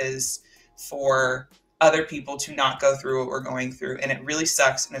spaces for other people to not go through what we're going through. And it really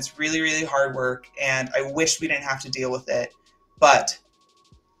sucks, and it's really, really hard work. And I wish we didn't have to deal with it. But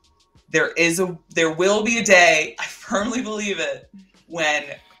there will be a day, I firmly believe it, when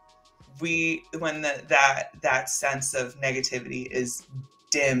that sense of negativity is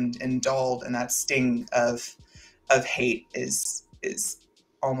dimmed and dulled, and that sting of hate is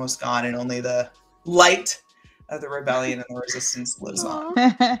almost gone, and only the light of the rebellion and the resistance lives on.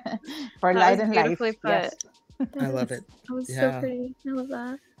 For light and life. Yes. I love it. That was Yeah. so pretty. I love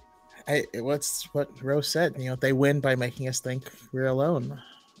that. What's what Rose said, they win by making us think we're alone.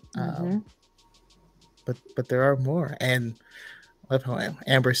 But there are more. And I love how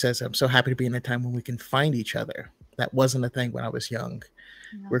Amber says, I'm so happy to be in a time when we can find each other. That wasn't a thing when I was young.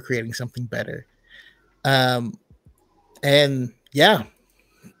 Yeah. We're creating something better. And yeah,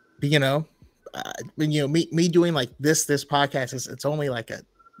 me doing like this podcast it's only like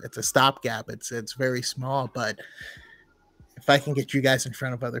it's a stopgap. It's very small, but if I can get you guys in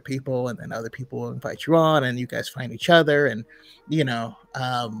front of other people, and then other people will invite you on, and you guys find each other, and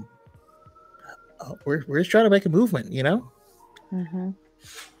we're just trying to make a movement,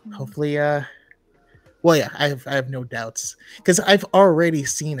 Hopefully, well, yeah, I have no doubts, because I've already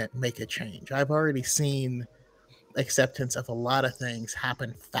seen it make a change. I've already seen acceptance of a lot of things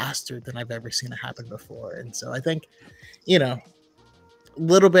happen faster than I've ever seen it happen before. And so I think, a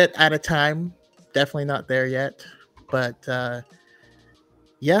little bit at a time, definitely not there yet, but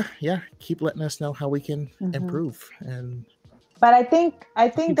yeah, keep letting us know how we can improve. But I think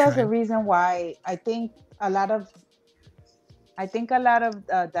that's the trying. reason why I think a lot of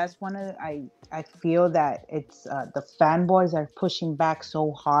that's one of I feel that it's the fanboys are pushing back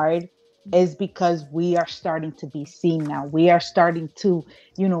so hard, is because we are starting to be seen now. We are starting to,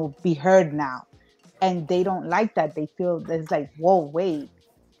 be heard now. And they don't like that. They feel it's like, whoa, wait,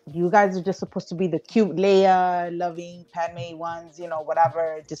 you guys are just supposed to be the cute Leia loving Padme ones,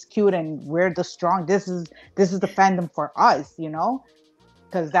 whatever, just cute, and we're the strong. This is the fandom for us,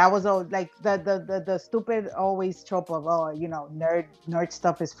 because that was like the stupid always trope of nerd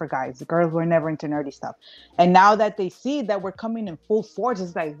stuff is for guys. The girls were never into nerdy stuff. And now that they see that we're coming in full force,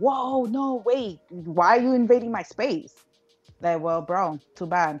 it's like, whoa, no, wait, why are you invading my space? Like, well, bro, too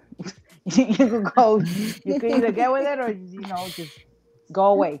bad. You can either get with it, or just go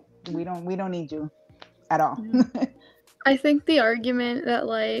away. We don't need you at all. I think the argument that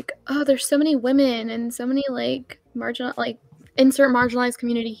like, oh, there's so many women and so many like insert marginalized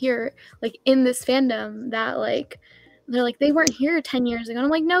community here, like in this fandom, that like they're like they weren't here 10 years ago. And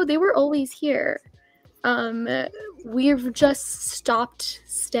I'm like, no, they were always here. We've just stopped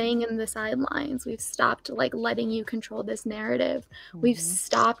staying in the sidelines. We've stopped like letting you control this narrative. We've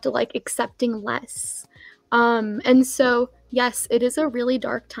stopped like accepting less. And so yes, it is a really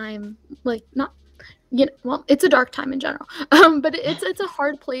dark time. Like it's a dark time in general. But it's a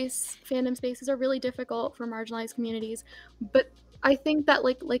hard place. Fandom spaces are really difficult for marginalized communities. But I think that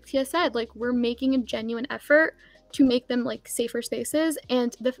like Tia said, like we're making a genuine effort to make them like safer spaces,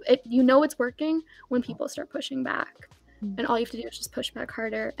 and it's working when people start pushing back, and all you have to do is just push back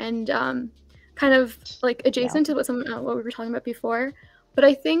harder. And kind of like adjacent to what we were talking about before, but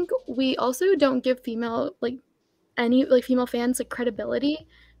I think we also don't give female fans like credibility.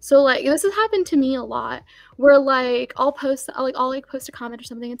 So like this has happened to me a lot, where like I'll post a comment or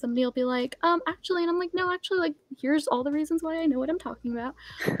something, and somebody will be like, actually, and I'm like, no, actually, like here's all the reasons why I know what I'm talking about.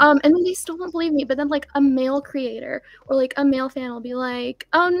 And then they still won't believe me. But then like a male creator or like a male fan will be like,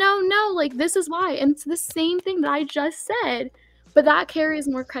 oh no, like this is why. And it's the same thing that I just said, but that carries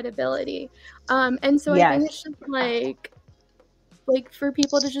more credibility. And so I think it's just like for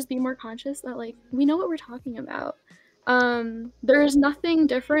people to just be more conscious that like we know what we're talking about. There's nothing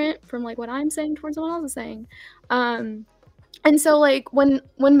different from like what I'm saying towards what someone else is saying. And so like when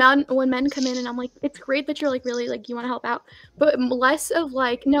men come in and I'm like, it's great that you're like really like you want to help out, but less of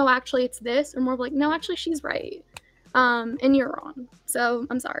like, no, actually it's this, or more of like, no, actually she's right, and you're wrong. So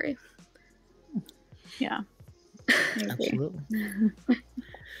I'm sorry. Yeah. Absolutely.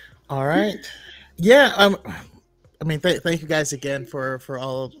 All right. Yeah. I mean, thank you guys again for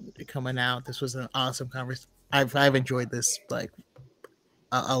all coming out. This was an awesome conversation. I've enjoyed this like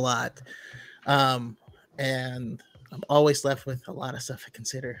a lot, and I'm always left with a lot of stuff to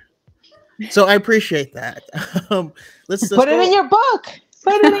consider. So I appreciate that. Let's put it in your book.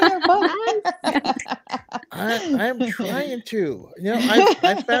 Put it in your book. I'm trying to. You know,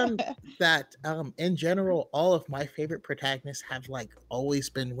 I found that in general, all of my favorite protagonists have like always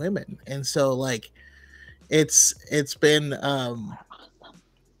been women, and so like it's been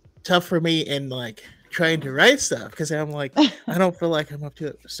tough for me in like trying to write stuff because I'm like I don't feel like I'm up to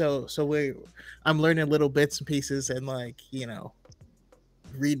it. So I'm learning little bits and pieces and like, you know,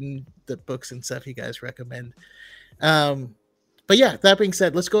 reading the books and stuff you guys recommend. But yeah, that being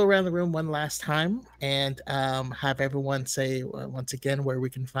said, let's go around the room one last time and have everyone say once again where we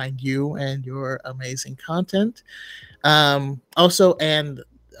can find you and your amazing content. Also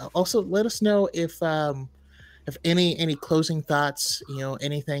let us know if any closing thoughts, you know,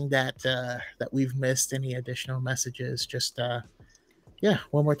 anything that we've missed, any additional messages, just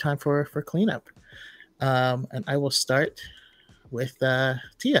one more time for cleanup. And I will start with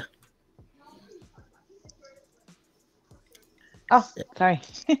Tia. Oh, sorry.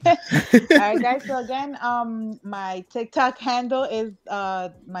 All right, guys. So again, my TikTok handle is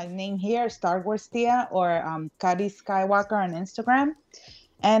my name here, Star Wars Tia, or Kari Skywalker on Instagram.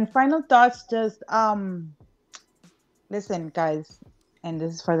 And final thoughts, just listen, guys, and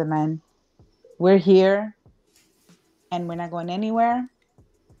this is for the men. We're here, and we're not going anywhere.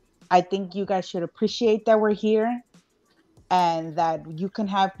 I think you guys should appreciate that we're here, and that you can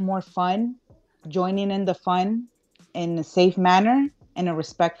have more fun joining in the fun in a safe manner, in a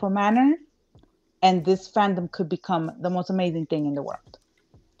respectful manner, and this fandom could become the most amazing thing in the world.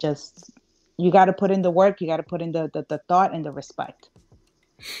 Just, you got to put in the work, you got to put in the thought and the respect.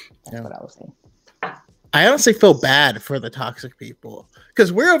 That's what I was saying. I honestly feel bad for the toxic people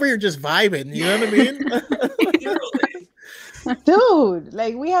because we're over here just vibing. You know what I mean? Dude,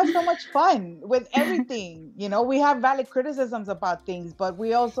 like we have so much fun with everything. You know, we have valid criticisms about things, but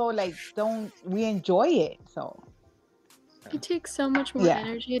we also like we enjoy it. So it takes so much more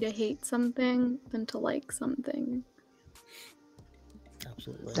energy to hate something than to like something.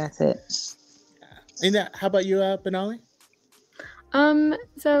 Absolutely. That's it. And how about you, Benali?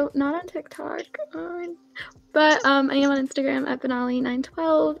 So not on TikTok, but I am on Instagram at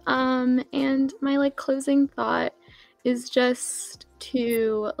Benali912. And my like closing thought is just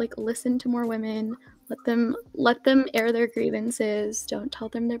to like listen to more women, let them air their grievances. Don't tell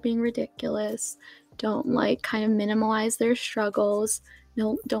them they're being ridiculous. Don't like kind of minimize their struggles.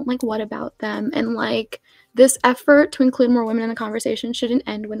 No, don't like what about them. And like this effort to include more women in the conversation shouldn't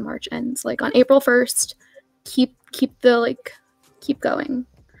end when March ends. Like on April 1st, keep going.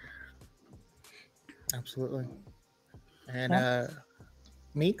 Absolutely. And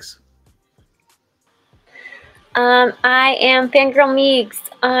Meeks? I am Fangirl Meeks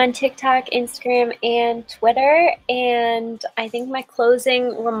on TikTok, Instagram, and Twitter. And I think my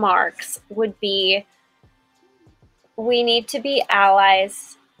closing remarks would be, we need to be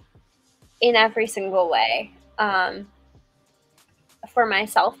allies in every single way. For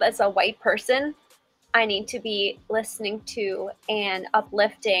myself as a white person, I need to be listening to and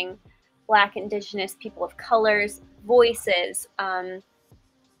uplifting Black, Indigenous, people of colors, voices,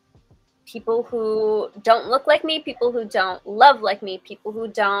 people who don't look like me, people who don't love like me, people who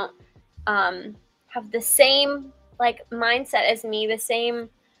don't have the same like mindset as me, the same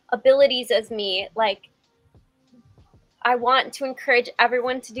abilities as me. Like, I want to encourage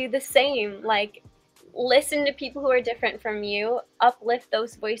everyone to do the same. Like, listen to people who are different from you, uplift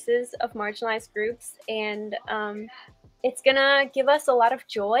those voices of marginalized groups, and it's gonna give us a lot of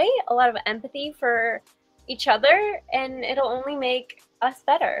joy, a lot of empathy for each other, and it'll only make us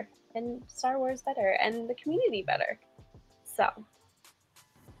better and Star Wars better and the community better. So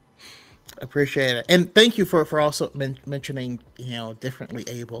appreciate it, and thank you for also mentioning, you know, differently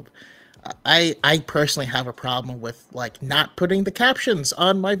abled. I personally have a problem with like not putting the captions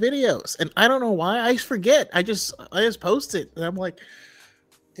on my videos, and I don't know why. I forget. I just post it, and I'm like,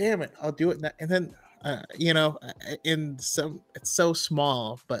 damn it, I'll do it now. And then you know, it's so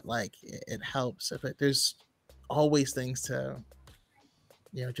small, but like it helps. But there's always things to,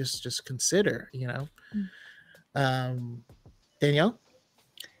 you know, just consider, you know. Danielle?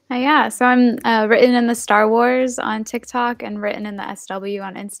 Yeah, so I'm Written in the Star Wars on TikTok and Written in the SW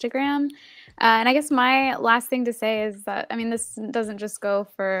on Instagram. And I guess my last thing to say is that, I mean, this doesn't just go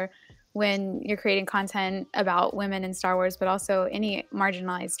for when you're creating content about women in Star Wars, but also any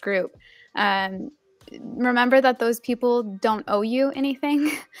marginalized group. Remember that those people don't owe you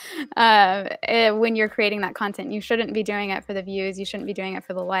anything when you're creating that content. You shouldn't be doing it for the views. You shouldn't be doing it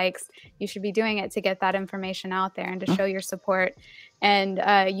for the likes. You should be doing it to get that information out there and to show your support. And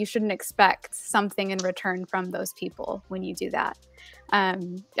you shouldn't expect something in return from those people when you do that.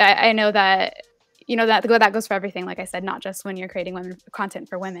 I know that, you know, that goes for everything. Like I said, not just when you're creating content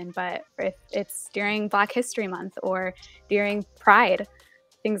for women, but if it's during Black History Month or during Pride,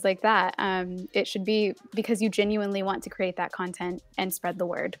 things like that. It should be because you genuinely want to create that content and spread the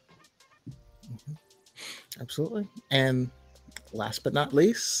word. Absolutely. And last but not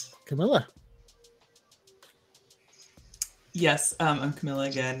least, Camilla. Yes, I'm Camilla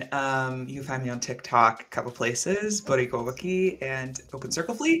again. You can find me on TikTok, a couple places, Boricua Wiki and Open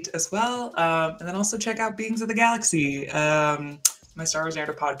Circle Fleet as well. And then also check out Beings of the Galaxy, my Star Wars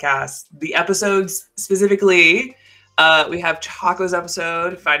narrative podcast. The episodes specifically, we have Chaco's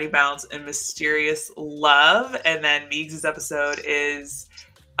episode, Finding Balance and Mysterious Love. And then Meegs' episode is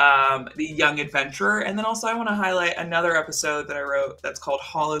The Young Adventurer. And then also I want to highlight another episode that I wrote that's called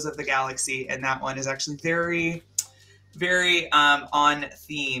Hollows of the Galaxy. And that one is actually very on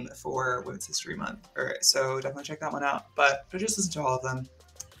theme for Women's History Month. So definitely check that one out. But just listen to all of them.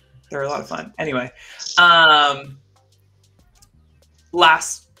 They're a lot of fun. Anyway,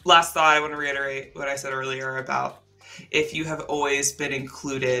 last thought, I want to reiterate what I said earlier about if you have always been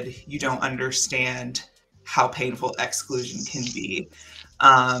included, you don't understand how painful exclusion can be.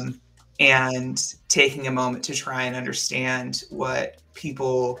 And taking a moment to try and understand what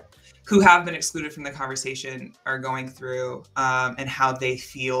people who have been excluded from the conversation are going through, and how they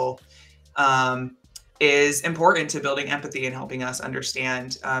feel, is important to building empathy and helping us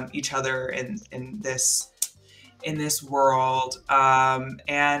understand each other in this world.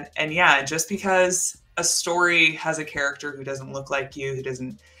 And yeah, just because a story has a character who doesn't look like you, who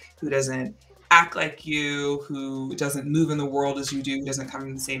doesn't act like you, who doesn't move in the world as you do, who doesn't come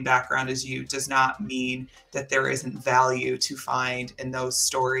from the same background as you, does not mean that there isn't value to find in those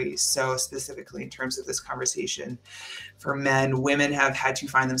stories. So specifically in terms of this conversation, for men, women have had to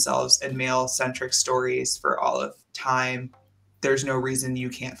find themselves in male-centric stories for all of time. There's no reason you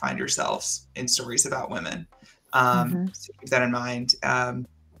can't find yourselves in stories about women. So keep that in mind.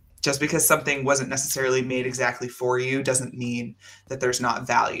 Just because something wasn't necessarily made exactly for you doesn't mean that there's not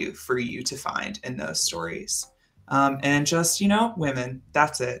value for you to find in those stories. And just, women,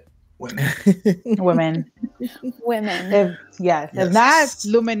 that's it. Women. Women. Women. Yes. If not,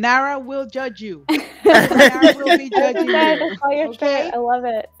 Luminara will judge you. Luminara will be judging you. Okay. I love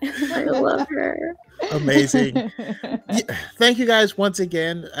it. I love her. Amazing. Thank you guys once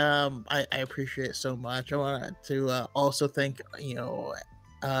again. I appreciate it so much. I want to also thank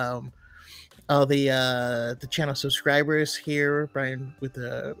all the channel subscribers here, Brian with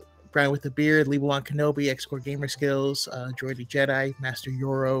the beard, Lee-Wan Kenobi, X-Core Gamer Skills, Droidy Jedi, Master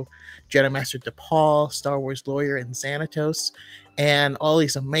Yoro, Jedi Master DePaul, Star Wars Lawyer, and Xanatos, and all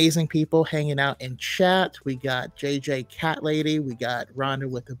these amazing people hanging out in chat. We got JJ Cat Lady, we got Rhonda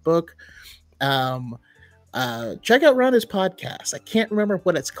with the book. Check out Rhonda's podcast. I can't remember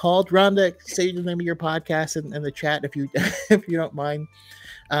what it's called. Rhonda, say the name of your podcast in the chat if you if you don't mind.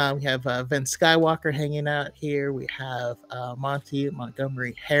 We have Vince Skywalker hanging out here. We have Monty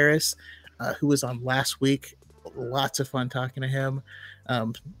Montgomery Harris, who was on last week. Lots of fun talking to him.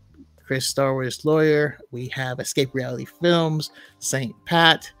 Chris, Star Wars Lawyer. We have Escape Reality Films, St.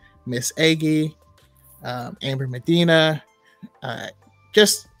 Pat, Miss Aggie, Amber Medina.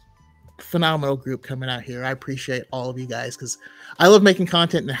 Just phenomenal group coming out here. I appreciate all of you guys because I love making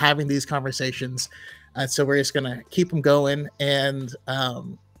content and having these conversations. So we're just gonna keep them going, and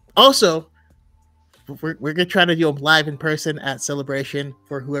also we're gonna try to do them live in person at Celebration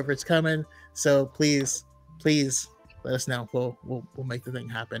for whoever's coming. So please let us know. We'll make the thing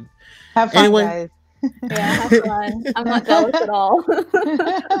happen. Have fun, guys. Yeah, have fun. I'm not jealous at all.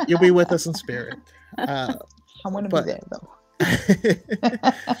 You'll be with us in spirit. I want to be there though.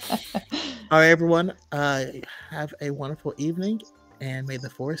 All right, everyone. Have a wonderful evening. And may the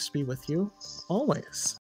force be with you always.